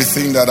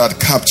everything that had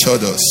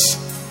captured us,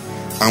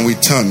 and we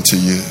turn to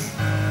you.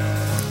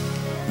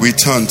 We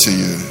turn to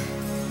you.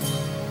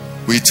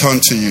 We turn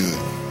to you.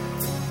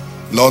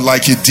 Lord,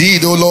 like you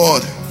did, O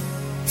Lord,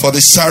 for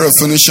the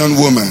Syrophoenician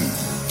woman.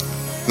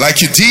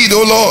 Like you did,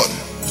 O Lord,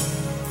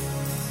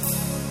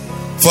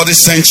 for the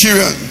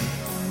centurion.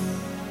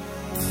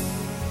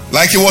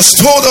 Like it was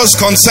told us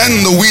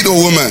concerning the widow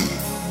woman.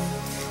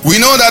 We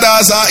know that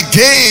as our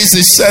gaze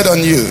is set on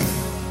you,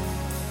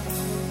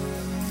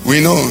 we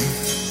know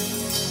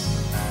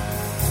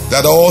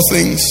that all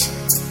things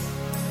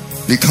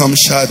become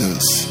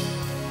shadows.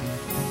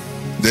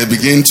 They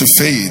begin to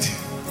fade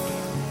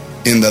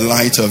in the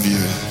light of you.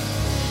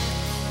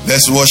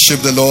 Let's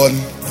worship the Lord.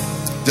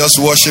 Just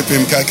worship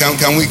him.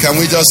 Can we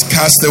just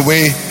cast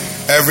away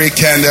every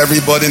care, every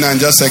burden, and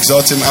just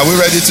exalt him? Are we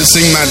ready to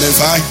sing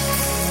Magnify?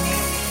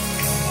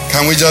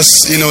 Can we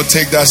just,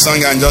 take that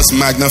song and just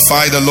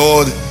magnify the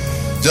Lord?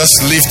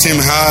 Just lift him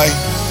high.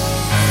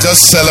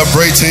 Just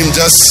celebrate him.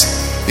 Just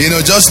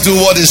do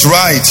what is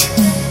right.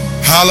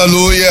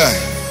 Hallelujah.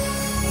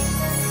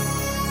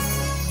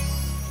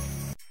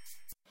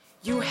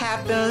 You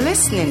have been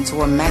listening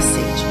to a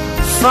message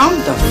from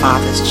the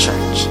Father's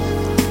Church.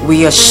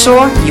 We are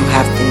sure you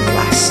have been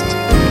blessed.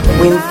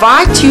 We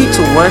invite you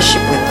to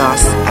worship with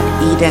us at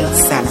Eden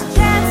Center,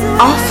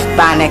 off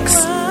Banex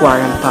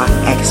Guarimpa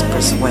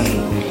Expressway,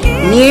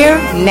 near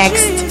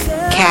next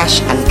Cash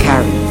and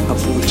Carry,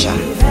 Abuja.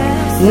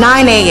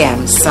 9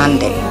 a.m.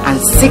 Sunday and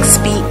 6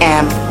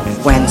 p.m.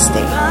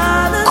 Wednesday.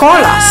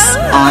 Call us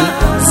on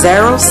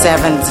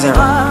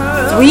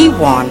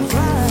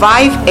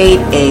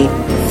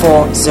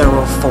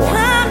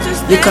 070-31-588-404.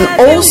 You can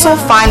also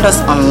find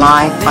us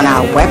online on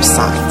our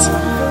website,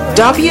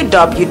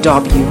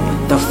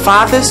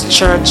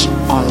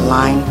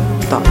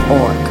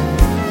 www.thefatherschurchonline.org.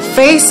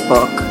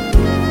 Facebook,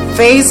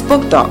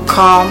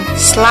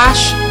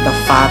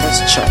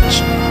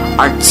 facebook.com/thefatherschurch.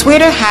 Our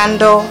Twitter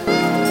handle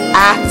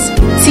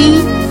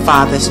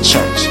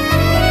 @TFathersChurch.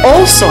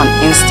 Also on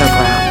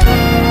Instagram,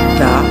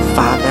 The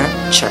Father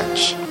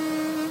Church.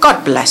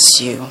 God bless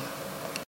you.